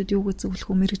хүүхдүүдэд юу гэж зөвлөх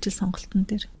вэ мэргэжил сонголтын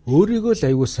дээр? Өөрийгөө л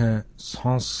аягүй сайн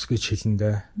сонс гэж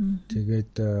хэлэндээ.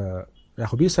 Тэгээд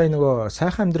яг би сая нөгөө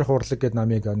сайхан амьдрах урлаг гэдэг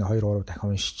намыг 2-3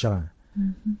 дахин уншиж байгаа.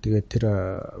 Тэгээд тэр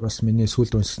бас миний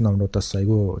сүүлд уншсан номнуудаас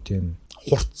аягүй тийм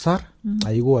хурцаар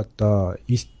аягүй одоо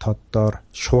ил тоддоор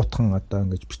шуутхан одоо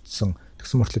ингэж бичсэн.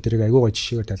 Тэгсэн мөртлөө тэрийг аягүй гой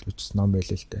жишээгээр тайлбарчсан ном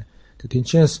байлээ л дээ. Тэгээд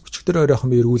тэнцээс өчигдөр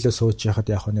ойрхон би эргүүлээ сууж яхад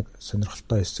яг нэг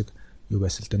сонирхолтой хэсэг юу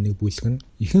байсан л да нэг бүлэг нь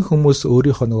ихэнх хүмүүс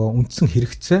өөрийнхөө нөгөө үндсэн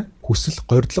хэрэгцээ хүсэл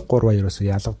горилго гурваа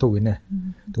ерөөсөө ялгадаг гинэ.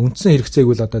 Тэгээд үндсэн хэрэгцээг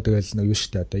бол одоо тэгэл нөгөө юу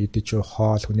штэ одоо идэж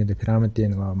хоол хүний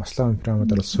пирамидын нөгөө масловын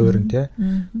пирамидаар бол суурин те.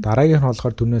 Дараагийн нь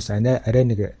болохоор түнээс арай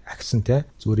нэг агсан те.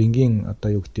 Зүгээр энгийн одоо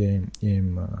юу гэдэг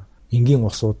ийм энгийн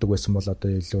ус уудаг байсан бол одоо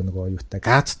илүү нөгөө юутай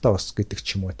газтай ус гэдэг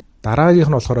ч юм уу. Дараагийнх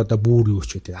нь болохоор одоо бүр юу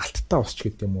ч гэдэг алттай ус ч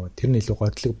гэдэг юм уу. Тэр нь илүү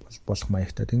горилго болох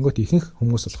маягтай. Тэнгөт ихэнх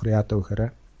хүмүүс болохоор яадаг вэ гэхээр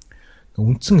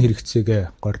үндсэн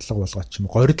хэрэгцээгээ горилго болгоод ч юм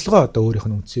уу. Горилгоо одоо өөрийнх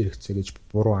нь үндсэн хэрэгцээ гэж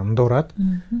буруу андуураад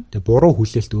тэгээ буруу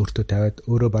хүлээлт өөртөө тавиад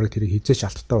өөрөө баг тэрийг хизээч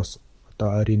алттай ус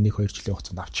одоо ойрын 1-2 жилийн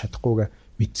хугацаанд авч чадахгүйгээ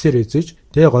мэдсээр эзэж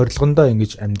тэгээ горилгондоо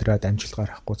ингэж амьдраад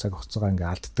амжилтгаар авахгүй цаг хугацаагаа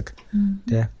ингээ алддаг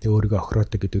тэгээ өөрийгөө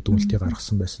охироодог гэдэг дүгнэлтийг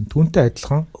гаргасан байсан. Түүнтэй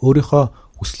адилхан өөрийнхөө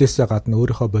хүслээсээ гадна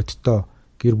өөрийнхөө бодиттой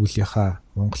гэр бүлийнхаа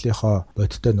Монголынхоо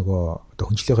бодиттой нөгөө одоо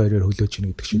хүнчлэлийн хоёроор хөлөөж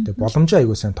ийн гэдэг шийдэ боломжоо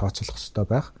аягүй сайн тооцоолох хэрэгтэй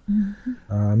байх.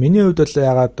 Миний хувьд бол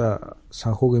ягаад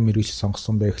санхүүгийн мэргэжил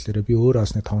сонгосон бэ гэхээр би өөрөө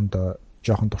бас нэг тоонд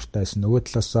жоохон дуртай байсан. Нөгөө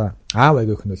талаас аав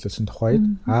аягүй хөнөөлсөн тухайд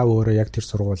аав өөрөө яг тэр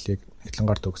сургуулийг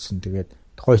эхлэнгаар төгссөн. Тэгээд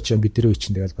тухайд чинь бидний үе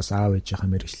чинь тэгэл бас аав ээжийнхээ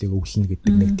мэргэжлийг өвлөнө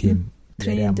гэдэг нэг тийм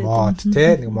мод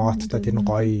те нэг модтой тэр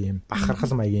гоё юм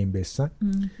бахархал маягийн юм байсан.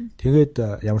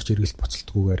 Тэгээд ямар ч эргэлт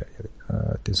буцалтгүйгээр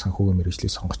тэр санхүүгийн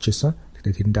мэргэжлийг сонгож ирсэн.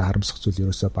 Тэгээд тэрэндээ харамсах зүйл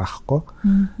ерөөсөө баахгүй.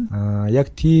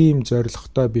 Яг тийм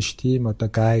зорилготой биш тийм одоо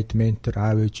гайд, ментор,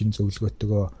 аав ээжийн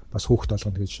зөвлөгөөтэйгөө бас хүүхд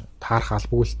болгоно гэж таарах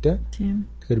албагүй л те.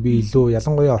 Тэгэхээр би илүү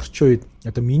ялангуяа орчин үед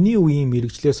одоо миний үеийн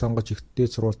мэргэжлээ сонгож ихтэй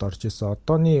сургуульд орж исэн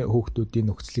одооны хүүхдүүдийн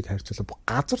нөхцөлийг харьцуулбал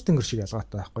газар тэнгэр шиг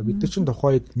ялгаатай байхгүй. Бид нар чинь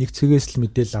тухайд нэг цэгээс л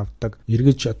мэдээлэл авдаг.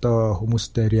 Эргэж одоо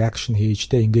хүмүүстэй реакшн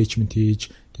хийж, тэ engagement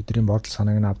хийж, тэдний бодол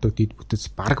санааг нь авдаг дид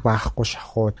бүтэц баг баахгүй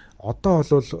шахуу. Одоо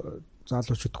бол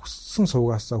залуучууд хүссэн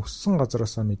суугаасаа хүссэн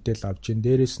газараасаа мэдээлэл авч ин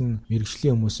дээрээс нь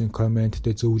мэргэжлийн хүмүүсийн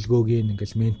комменттэй зөвлөгөөгийн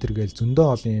ингээл ментор гээл зөндөө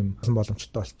олон юм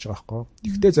боломжтой болчих байгаа байхгүй.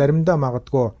 Гэхдээ заримдаа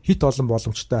магадгүй хит олон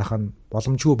боломжтой байх нь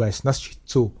боломжгүй байснаас ч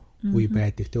хэцүү үе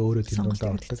байдаг те өөрөө тэр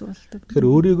дундаа ордог. Тэгэхээр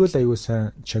өөрийгөө л аягүй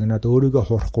сайн чагнаад өөрийгөө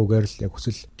хуурахгүйгээр л яг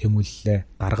хүсэл тэмүүллээ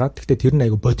гаргаад. Гэхдээ тэр нь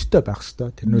аягүй бодиттой байх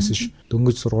хэвээр. Тэрнээс ш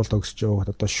дөнгөж сургууль төгсөж яваад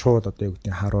одоо шууд одоо юу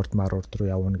гэдэг Харвард Марвард руу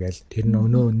явна гээл. Тэр нь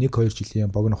өнөө 1-2 жилийн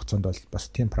богино хугацаанд бол бас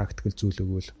тийм практикл зүйл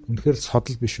өгвөл үнэхээр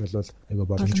содол биш бол аягүй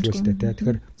боломжгүй л те.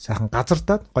 Тэгэхээр сайхан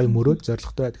газардаад гой мөрөөд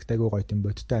зоригтой байдаг аягүй гоё тийм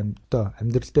бодиттой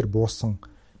амьдрал дээр буусан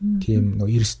тийм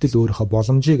нөгөө эрсдэл өөрийнхөө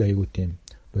боломжийг аягүй тийм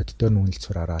бодитоор үнэлж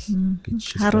сураараа л гэж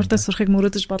шийдсэн. Харвардаас сурахыг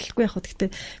мөрөөдөж бодлогүй яг хөө гэхдээ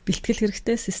бэлтгэл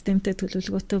хэрэгтэй, системтэй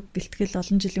төлөвлөгөөтэй бэлтгэл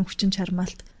олон жилийн хүчин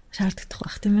чармаалт шаарддаг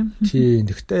байх тийм ээ. Тийм.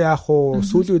 Гэхдээ яг хуу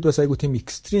сүүлийн үед бас айгүй тийм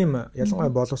экстрим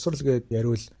ялангуяа боловсрал гэж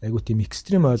яриул айгүй тийм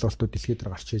экстрим ойлголтууд дэлхийд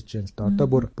дээр гарч ирж байна л да. Одоо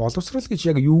бүр боловсрал гэж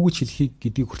яг юу гэж хэлхийг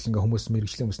гэдгийг хүртэл ингээ хүмүүс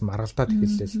мэргэжлийн хүмүүс маргалдаад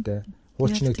эхэллээ л дээ.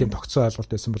 Хууч нэг тийм тогтсон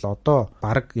ойлголт байсан бол одоо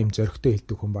баг юм зөрөгтэй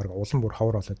хэлдэг хүн баг улам бүр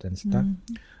ховор болоод байна л да.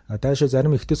 Даашаа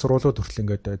зарим ихтэй сургуулиуд хүртэл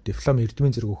ингээд диплом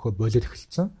эрдмийн зэрэг өгөхөө болоод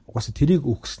эхэлсэн. Угаасаа тэрийг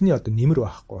өгсөний одоо нэмэр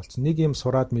байхгүй болсон. Нэг юм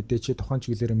сураад мэдээч тухайн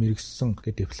чиглэлээр мэрэгсэн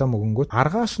гэдэг диплом өгөнгөт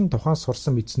аргааш нь тухайн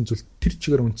сурсан мэдсэн зүйл тэр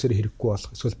чигээр үнцээр хэрэггүй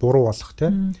болох эсвэл буруу болох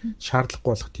тийм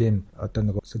шаардлагагүй болох тийм одоо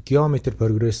нэг геометри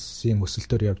прогрессийн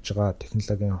өсөлтөөр явж байгаа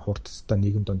технологийн хурдтай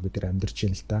нийгэм донд бид нар амьдарч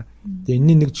байна л да. Тэгээ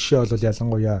энэний нэг жишээ бол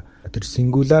ялангуяа тэр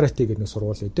singularity гэдэг нэг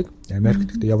сургууль байдаг.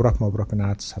 Америкт гэдэг Европ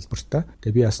Аз салбартай.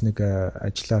 Тэгээ би бас нэг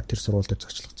ажиллаар тэр сургууль дээр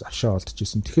зочлох завшаа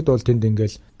олдчихсэн. Тэгэхэд бол тэнд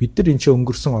ингээл бид нар энэ ч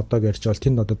өнгөрсөн одоог ярьж байгаа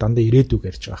тэнд одоо дандаа ирээдүг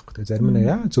ярьж байгаа байхгүй. Тэгээ зарим нь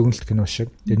яа зөгнөлт кино шиг.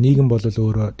 Тэгээ нийгэм бол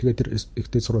өөрөө тэгээ тэр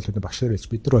ихтэй сургуулийн багшаар хэлж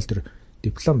бид нар бол тэр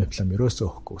диплом ерөөсөө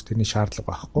өгөхгүй. Тэрний шаардлага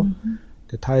байхгүй.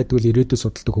 Тэгээ та хэдвэл ирээдүйд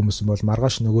судалдаг хүмүүс бол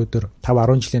маргааш нөгөөдөр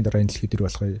 5-10 жилийн дараа энэ дэлхий дээр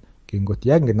болохыг гингүүт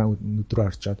яг ингээд нүдрөө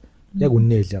харчаад яг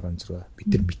үннээ хэлээ ганцруу бид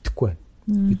нар мэдэхгүй байна.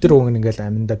 Бид нар уг ингээл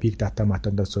аминда big data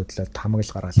матандаа судлаад тамгал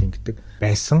гаргаал ингэдэг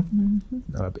байсан.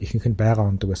 Ихэнх нь байгаа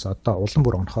ондог байсан. Одоо улам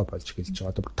бүр онхоо болж эхэлж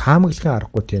байгаа. Одоо таамаглахын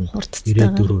аргагүй тийм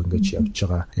ирээдүрөө ингэж явж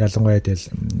байгаа. Ялангуяа тэл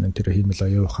тэр хиймэл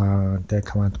оюухан, тэ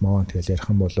команд мон тэгэл ярих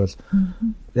юм бол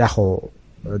яг уу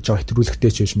жоо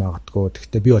хэтрүүлэхтэй ч биш магадгүй.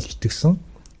 Гэхдээ би бол итгэсэн.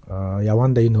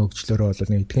 Яванда энэ хөгжлөөрөө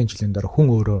бол нэг эдгээр жилийн дараа хүн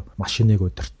өөрөө машиныг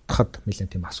удирдахад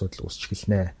нэлээд тийм асуудал үүсч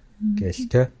эхэлнэ гээл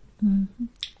тэ.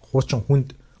 Хуучин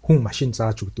хүн машин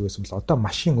зааж өгдөг байсан бол одоо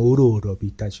машин өөрөө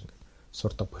бие дааж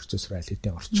сурдаг процессор айл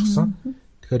хэдийн орчихсон.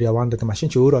 Тэгэхээр яванда машин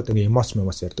ч өөрөө одоо эмоц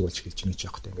ярьдаг болж эхэлж байгаа ч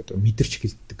яах вэ? Ингээд мэдэрч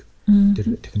эхэлдэг. Тэр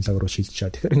технологи руу шилжиж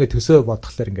байгаа. Тэгэхээр ингээд төсөө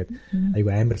бодглохлоор ингээд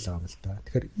айгүй амар л байгаа юм л да.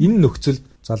 Тэгэхээр энэ нөхцөлд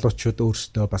залуучууд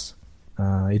өөрсдөө бас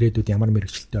ирээдүйд ямар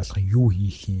мэргэжилтэй болох юм, юу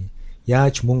хийх юм,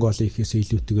 яаж мөнгө олох ихээс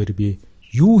илүүтэйгээр би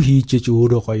юу хийж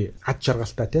өөрөө гоё ад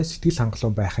жаргалтай те сэтгэл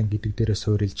хангалуун байхын гэдэг дээрээ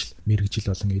суурилж мэргэжил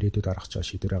болон ирээдүйд гаргаж байгаа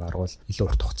шийдвэрээ гаргавал илүү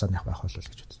урт хугацааны байх болов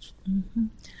гэж бодож байна.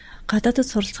 Гадаадд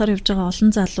суралцахаар явж байгаа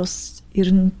олон залуус ер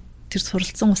нь тэр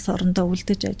суралцсан улс орондоо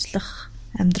үлдэж ажиллах,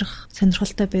 амьдрах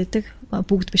сонирхолтой байдаг.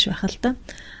 Бүгд биш байх л да.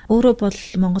 Өөрөө бол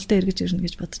Монголд эргэж ирнэ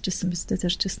гэж бодож байсан биз дээ,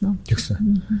 зорж байсан уу? Тэгсэн.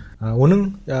 Үнэн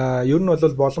ер нь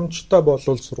бол боломжтой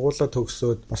болвол сургуулаа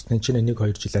төгсөөд бас тэнцэнэ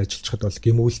 1-2 жил ажиллахад бол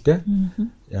гэмүүлтэй.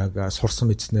 Яг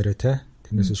сурсан мэдснээрээ те.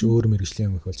 Тэрнээс ш өөр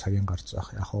мэргэжлийн юм их бол цагийн гарц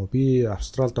байх. Яг хоо би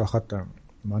Австралид байхад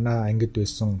манай ангид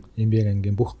байсан MBA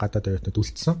ангийн бүх гадаад оюутнууд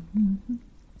үлдсэн.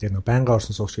 Тэр нэг байнга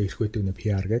орсон суугч ирэх байдаг нэг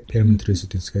PR гэдэг permanent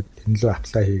residence гэдэг тэнлөө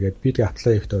apply хийгээд би тэг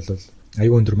apply хийхдээ бол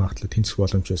аюу өндөр магадлал тэнцэх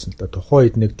боломж байсан л да. Тухайн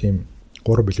үед нэг тийм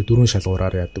 3 билүү 4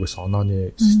 шалгуураар яадаг байсан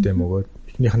онооны систем өгөөд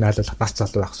эхнийх нь айлуулах нас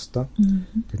залуу байх хэвээр.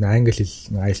 Тэгээд англи хэл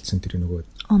IELTS тэр нөгөө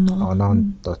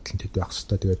оноонд доотлон тэд байх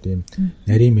хэвээр. Тэгээд ийм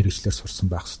нарийн мэргэжлэр сурсан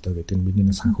байх хэвээр гэдэг нь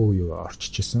миний санхүү юу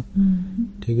орчижсэн.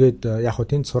 Тэгээд яг хөө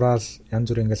тэнд сураал янз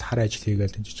бүр ингээл хар ажил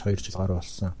хийгээл тэнцэж 2 жил гаруй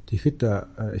болсон. Тэгэхэд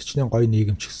ичнээн гоё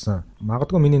нийгэмч гисэн.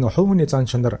 Магадгүй миний нэг хувь хүний зан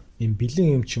чанар ийм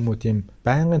бэлэн юм ч юм уу тийм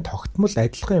байнгын тогтмол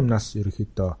адилхан юмнаас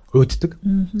ерөөхдөө өөддөг.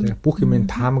 Тэгээд бүх юм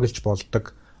таамаглаж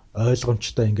болдог.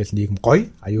 Ойлгомжтой ингээл нийгэм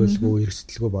гоё, аюулгүй,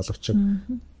 эрсдэлгүй боловч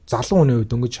залуу хүний үед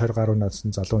дөнгөж 20 гаруй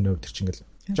наадсан залуу хүний үед тэр чинь ингээл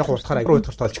жоох уртахаар агруу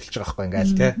урталж эхэлж байгаа байхгүй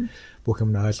ингээл те бүх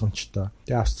юм ойлгомжтой.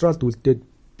 Тэгээ Австралид үлдээд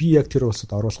би яг тэр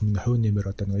улсад оруулах миний хувь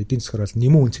нэмэр одоо нэг эдийн засгаар бол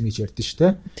нэмэн үнцэн гэж ярьдэн шүү те.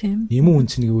 Нэмэн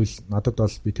үнцэн гэвэл надад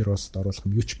бол би тэр улсад оруулах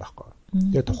юм юу ч байхгүй.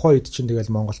 Тэгээ тухайн үед чинь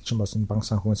тэгэл монголчин бас банк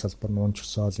санхүүгийн салбар нуунч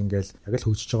өсөөл ингээл яг л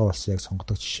хөгжиж байгаа улс яг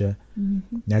сонгодог жишээ.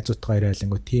 Найзуудтайгаа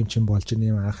яриалангуу тийм ч юм болж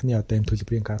ийм анхны одоо ийм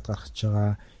төлбөрийн карт гаргаж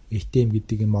байгаа ATM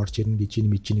гэдэг юм орж ирнэ гэж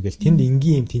мэдэж гэл тэнд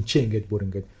энгийн юм тэнцээ ингээд бүр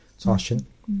ингээд цоошин.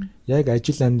 Яг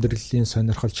ажил амьдралын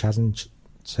сонирхол чаленж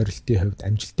сорилтын хувьд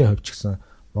амжилтын хувьд ч гэсэн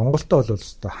Монголтой бол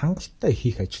өстой хангалттай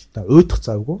хийх ажилтаа өөдөх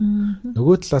завгүй.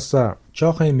 Нөгөө талаасаа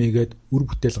жоохон юм игээд үр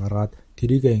бүтээл гаргаад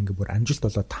тэрийгээ ингээд бүр амжилт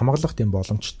болоод тамгалах тийм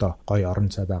боломжтой гоё орон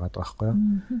зай байгаад байгаа байхгүй юу.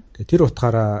 Тэгээ тэр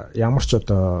утгаараа ямар ч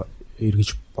одоо эргэж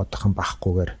бодох юм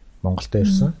багахгүйгээр Монголтой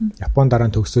ирсэн. Япон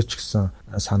дараа нь төгсөөч гэсэн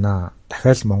санаа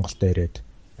дахиад Монголтой ирээд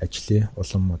ажлын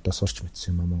улам одоо сурч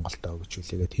мэдсэн юм Монголдоо гэж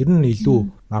үлээгээд тэр нь илүү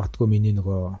магадгүй миний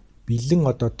нөгөө бэлэн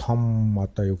одоо том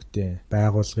одоо юу гэдэг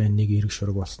байгууллагын нэг эрг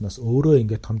шураг болсноос өөрөө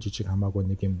ингээд том жижиг хамаагүй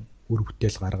нэг юм үр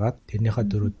бүтээл гаргаад тэрнийхээ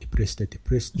дөрөв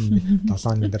депресст нь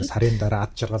 7 өдрийн дараа сарын дараа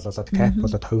ад жаргал болоод кайф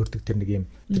болоод хувирдаг тэр нэг юм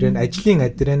тэр ажлын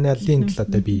адреналин тал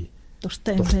одоо би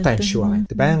дуртай юм шүү байна.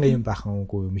 Байнгын юм бахан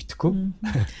үгүй мэдхгүй.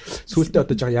 Сүүлдээ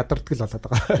одоо жоо ядардаг л болоод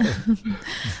байгаа.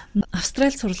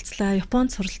 Австралид суралцлаа,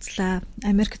 Японд суралцлаа,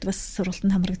 Америкт бас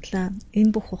сургалтанд хамрагдлаа.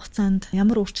 Энэ бүх хугацаанд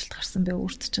ямар өөрчлөлт гарсан бэ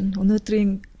өөрт чинь?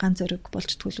 Өнөөдрийн ганцориг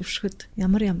болж төлөвшөхөд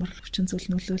ямар хүчин зүйл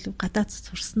нөлөөлөв? Гадаад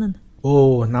сурсан нь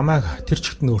намайг тэр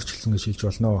чигт нь өөрчилсөн гэж хэлж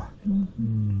болно.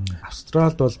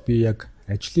 Австралид бол би яг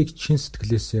ажлыг чин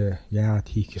сэтгэлээсээ яагаад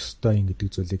хийх ёстой юм гэдэг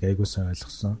зүйлийг аягүй сайн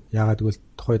ойлгосон. Яагаад гэвэл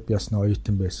тухайд би бас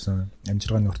оюутан байсан.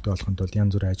 Амжиргааны өртөө болоход бол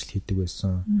янз бүрийн ажил хийдэг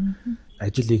байсан.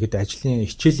 Ажил хийгээд ажлын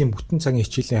хичээлийн бүтэн цагийн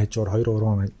хичээлийн хажуугаар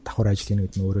 2-3 давхар ажил хийнэ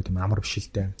гэдэг нь өөрөө тийм амар биш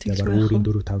л дээ. Тэгээд өөрийн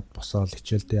 4-5 босоод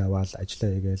хичээлдээ яваал, ажиллаа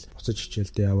хийгээл, буцаж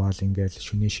хичээлдээ яваал ингээл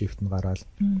шөнийн шифтэнд гараад.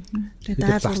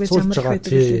 Тэгээд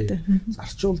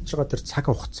зарцуулж байгаа тэр цаг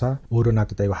хугацаа өөрөө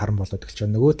надад аягүй харан болоод эхэлж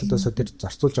байгаа. Нөгөө талаас тэр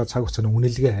зарцуулж байгаа цаг хугацааны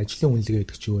үнэлгээ, ажлын үнэлгээ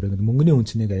гэдэг чинь өөрөө ингээд мөнгөний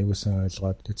үнцнийг аягүй сайн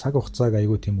ойлгоод тэр цаг хугацааг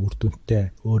аягүй тийм үр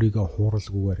дүнтэй өөрийгөө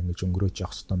хууралгүйгээр ингэж өнгөрөөж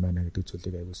явах хэрэгтэй байна гэдэг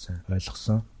зүйлийг аягүй сайн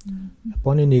ойлгосон.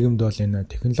 Японы нийгэмд бол энэ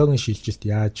технологийн шилжилт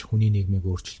яаж хүний нийгмийг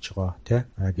өөрчилж байгаа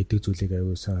гэдэг зүйлийг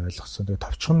аягүй сайн ойлгосон. Тэгээд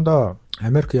товчхондоо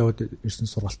Америк яваад ирсэн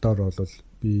сургалтаар бол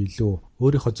би илүү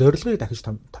өөрийнхөө зорилгыг дахиж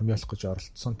томьёолох гэж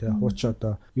оролцсон. Хууч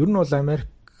одоо ер нь бол Америк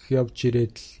явж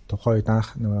ирээд тухайд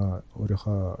анх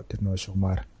өөрийнхөө тэр нөгөө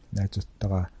шугамар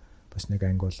найзуудтайгаа бас нэг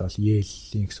анги болол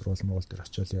Yale-ийн их сургууль Монгол дээр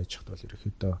очиод яаж хад бол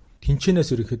ерөөхдөө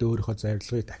тэнчэнээс ерөөхдөө өөрийнхөө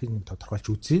зорилгыг дахин тодорхойлж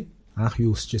үзье. Анх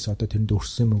юу өсчээс одоо тэрэнд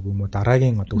өрсөн мөг юм уу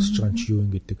дараагийн одоо өсөж байгаа юм чи юу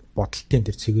юм гэдэг бодолтын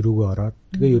тэр цэг рүүгээ ороод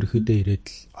тэгээ ерөөхдөө ирээд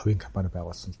л хувийн компани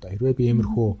байгуулсан л да. Хэрвээ би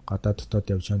иймэрхүү гадаад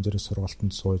дотоод явж янз бүрийн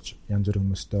сургалтанд сууж янз бүрийн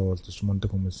хүмүүстэй уулзаж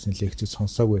мундаг хүмүүсийн лекцийг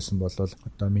сонсоог байсан бол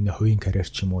одоо миний хувийн карьер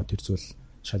ч юм уу тэр зүйл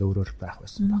шал өөрөөр байх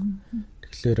байсан баг.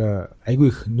 Тэгэхээр айгүй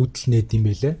их нүдэл нээд юм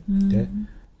байлээ тий.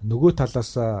 Нөгөө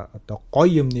талаас одоо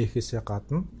гоё юм нээхээсээ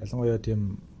гадна ялангуяа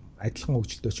тийм адилхан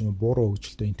хөгжилтэй ч юм уу бууруу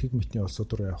хөгжилтэй энтэг мэтний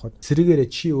улсууд руу явхад зэрэгээрээ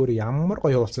чи өөрөө ямар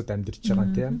гоё улсад амьдарч байгаа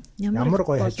тийм ямар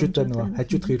гоё хажуудаа нөгөө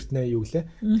хажуудах эрдэнэ юу гэлээ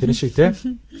тэр шиг тийм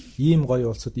ийм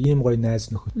гоё улсад ийм гоё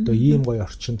найз нөхөдтэй ийм гоё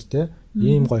орчинд тийм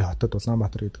ийм гоё хотод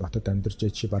Улаанбаатар гэдэг хотод амьдарч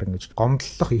чи баг ингэж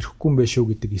гомдлох ирэхгүй юм биш үү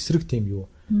гэдэг эсрэг тийм юу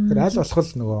тэр аль болох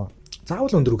л нөгөө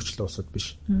заавал өндөр хөгжилтэй улсууд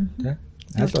биш тийм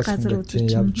аль болох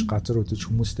явж газар үзэж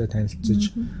хүмүүстэй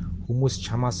танилцж хүмүүс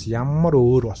чамаас ямар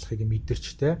өөр болохыг мэдэрч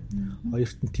те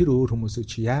хоёрт нь тэр өөр хүмүүсийг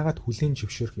чи яагаад хүлээн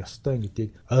зөвшөөрөх ёстой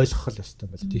гэдгийг ойлгох л ёстой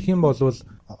байл. Тэгэх юм бол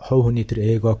хувь хүний тэр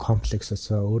эго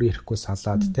комплексээс өөрөө ирэхгүй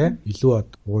салаад те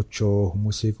илүү уучуу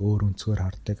хүмүүсийг өөр өнцгөр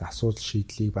хардаг, асуудал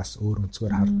шийдлийг бас өөр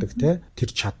өнцгөр хардаг те тэр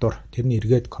чадвар тэрний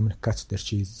эргээд коммуникац дээр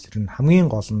чи илэрнэ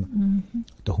хамгийн гол нь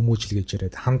одоо хүмүүжил гэж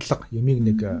яриад хандлага юмыг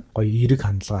нэг гоё эерэг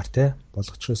хандлагаар те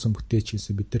болгочихсон бүтээч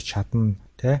хийсэн бид нар чадна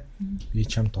те би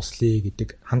чам туслая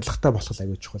гэдэг хандлагатай болох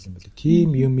аягүй чухал юм байна.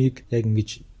 Тийм юмыг яг ингэж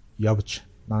явж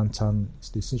наан цаана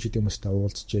стэйсэн шидэг хүмүүстэй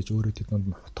уулзж яж өөрөө тэднүүд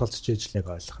нь хутгалцж яж л яг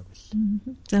ойлгох юм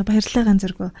байна. За баярлалаа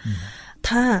Ганзориг.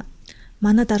 Та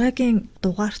манай дараагийн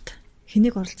дугаарт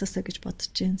хэнийг оролцоосаа гэж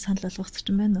бодож байна? Санал болгох гэж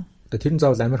байна уу? Тэр нь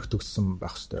заавал Америкт төгссөн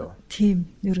байх хэрэгтэй юу? Тийм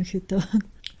ерөнхийдөө.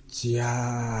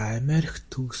 За Америкт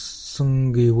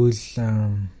төгссөн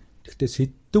гэвэл тэгтээ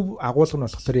сэдв агуулга нь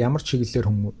болохоор ямар чиглэлээр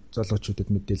хүмүүс залуучуудад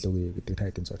мэдээлэл өгье гэдэг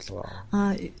тайлбарын зорилго.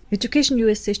 Education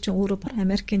USA чинь өөрөө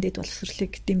Америкийн дэд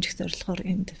боловсролыг дэмжих зорилгоор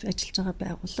энд ажиллаж байгаа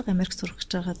байгууллага. Америк сурах гэж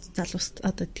байгаа залуус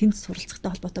одоо тэнд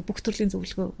суралцахтай холбоотой бүх төрлийн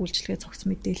зөвлөгөө үйлчилгээ зохиц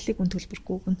мэдээллийг үн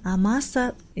төлбөргүй өгнө.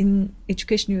 MASA энэ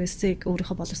Education USA-г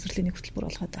өөрийнхөө боловсролын нэг хөтөлбөр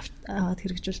болгоод аваад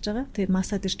хэрэгжүүлж байгаа. Тэгээд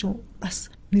MASA дээр чинь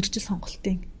бас мэргэжил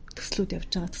сонголтын төслүүд явж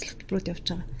байгаа, төсөл хөтөлбөрүүд явж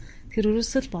байгаа. Тэр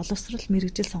өрөөсөл боловсрал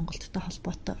мэргэжил сонголттой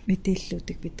холбоотой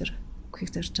мэдээллүүдийг бид нар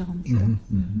өгөхийг зорж байгаа юм л да.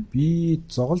 Би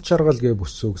зоголж жаргал гэ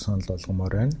бүсүүг санал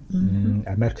болгомоор байна.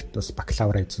 Америкт бас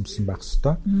бакалавра эзэмсэн байх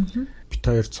хэвээр. Бид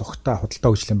хоёр цогтой худалдаа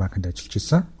хөгжлийн банкнд ажиллаж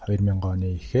исэн. 2000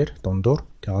 оны ихээр дундуур.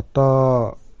 Тэгээ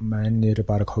одоо маань нэр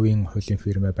баг хувийн хуулийн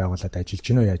фирмээ байгуулад ажиллаж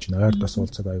гинөө яаж нэ ойр бас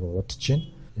уулзаг айгу удаж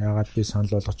байна. Яагаад би санал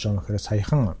болгож байгаа юм гэхээр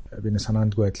саяхан би нэг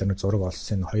санаандгүй байдлаар зураг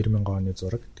олсон 2000 оны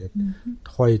зураг. Тэгээд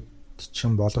тухайд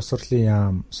чин боловсролын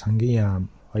яам, сангийн яам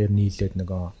хоёр нийлээд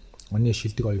нөгөө оны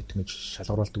шилдэг оюутан гэж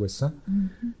шалгаруулдаг байсан.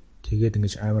 Тэгээд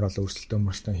ингэж амар олон өрсөлдөөн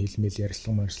мөрстөн хэлмэл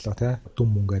ярьслага те дүн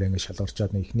мөнгөөр ингэж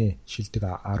шалгарчаад нэг ихний шилдэг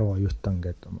 10 оюутан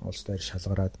ингээд улс дээр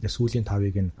шалгараад сүүлийн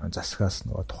 5-ыг нь засгаас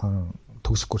нөгөө тухайн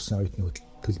төгсөх курсын оюутны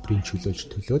төлбөрийн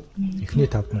төлөөд эхний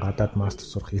 5-д нь гадаад мастер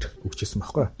сурах эрх өгчээсэн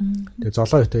байхгүй. Тэгээд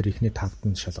золоо өтөр эхний 5-д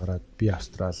нь шалгараад би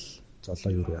Австрал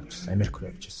золоо юу явуулсан, Америк руу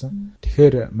явж ирсэн.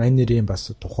 Тэгэхээр манерийн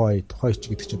бас тухай ч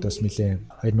гэдэг чинь бас нэлээд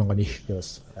 2000 оны их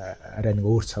бас арай нэг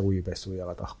өөр цаг үе байсан үе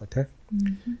яагаад байхгүй те.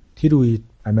 Тэр үед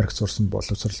Америкт сурсан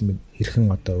боловсрол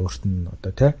хэрхэн одоо өөрт нь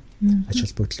одоо те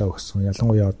ажил хөдлөө өгсөн.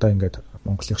 Ялангуяа одоо ингээд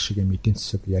Монголын шиг эдийн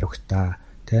засаг яригтаа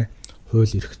те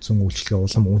хууль эрх зүйн үйлчилгээ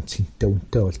улам үнцэнтэй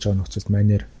болж байгаа нөхцөлд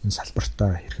манер энэ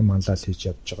салбартаа хэрхэн манлал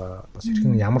хийж явж байгаа. Бас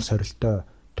хэрхэн ямар сорилттой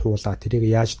туулаа тэрийг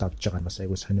яаж давж байгаа бас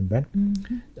айгүй сонирн байна.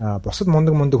 Бусад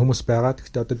мундаг хүмүүс байгаа.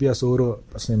 Гэхдээ одоо би бас өөрөө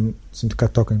бас юм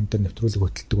синдикатог энэ дээр нэвтрүүлэг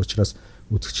хөтэлдэг учраас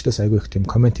үзэгчлээс айгүй их тийм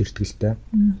комент ирдэг л дээ.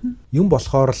 Юм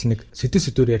болохоор л нэг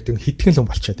сэдвээр ярьдаг хэдхэн л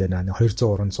болчиход байна. 200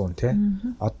 300 тий.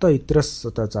 Одоо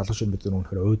эдрээс одоо залуучууд бид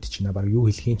өнөхөр өөдөж байна. Баг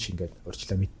юу хэлхийн ч ингээд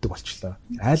урьдчилаа мэддэг болчихлоо.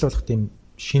 Айл болох тийм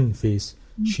шинэ фейс,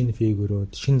 шинэ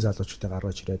фигурууд, шинэ залуучуудыг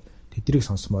гаргаж ирээд тэдрийг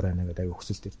сонсомоор байна гэдэг аяг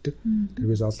хөсөлт ирдэг.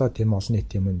 Тэрээс олоо тийм олон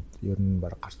нийт юм ер нь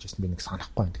баг гарч ирсэн би нэг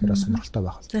санахгүй байна. Тэгэхээр сонирхолтой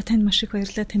байх. За танд маш их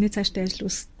баярлалаа. Таны цаашдаа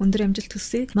ажил өндөр амжилт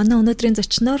хүсье. Манай өнөөдрийн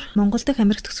зочноор Монгол дахь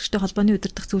Америкт төгсөгчтэй холбооны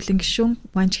удирдах зөвлөлийн гишүүн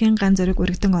В.Ганзориг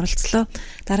уригдан оролцлоо.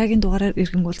 Дараагийн дугаараар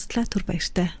иргэн уулзлаа. Түр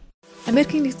баяртай.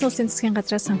 Америкийн нэгдсэн улсын засгийн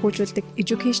газраас санхүүжүүлдэг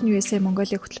Education USA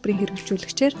Монголын хөтөлбөрийн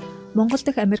хэрэгжүүлэгчээр Монгол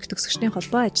дахь Америкт төгсөгчдийн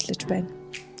холбоо ажиллаж байна.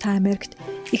 Та Америкт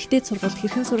ихтэй сургалт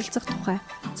хэрхэн суралцах тухай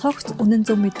цогц үнэн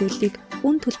зөв мэдээллийг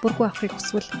үн төлбөргүй авахыг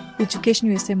хүсвэл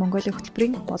Education USA Монголын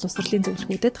хөтөлбөрийн боловсролын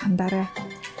зөвлөхүүдэд хандаарай.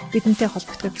 Бидэнтэй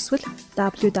холбогдохыг хүсвэл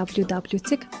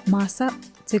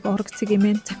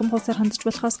www.MASA.org-ийн цахим хуудасаар хандж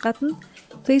болохоос гадна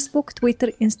Facebook, Twitter,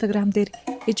 Instagram дээр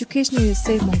Education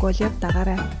USA Mongolia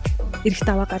дагаарай. Ирэх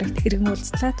даваа гарагт иргэн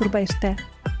уулзлаа. Түр баяртай.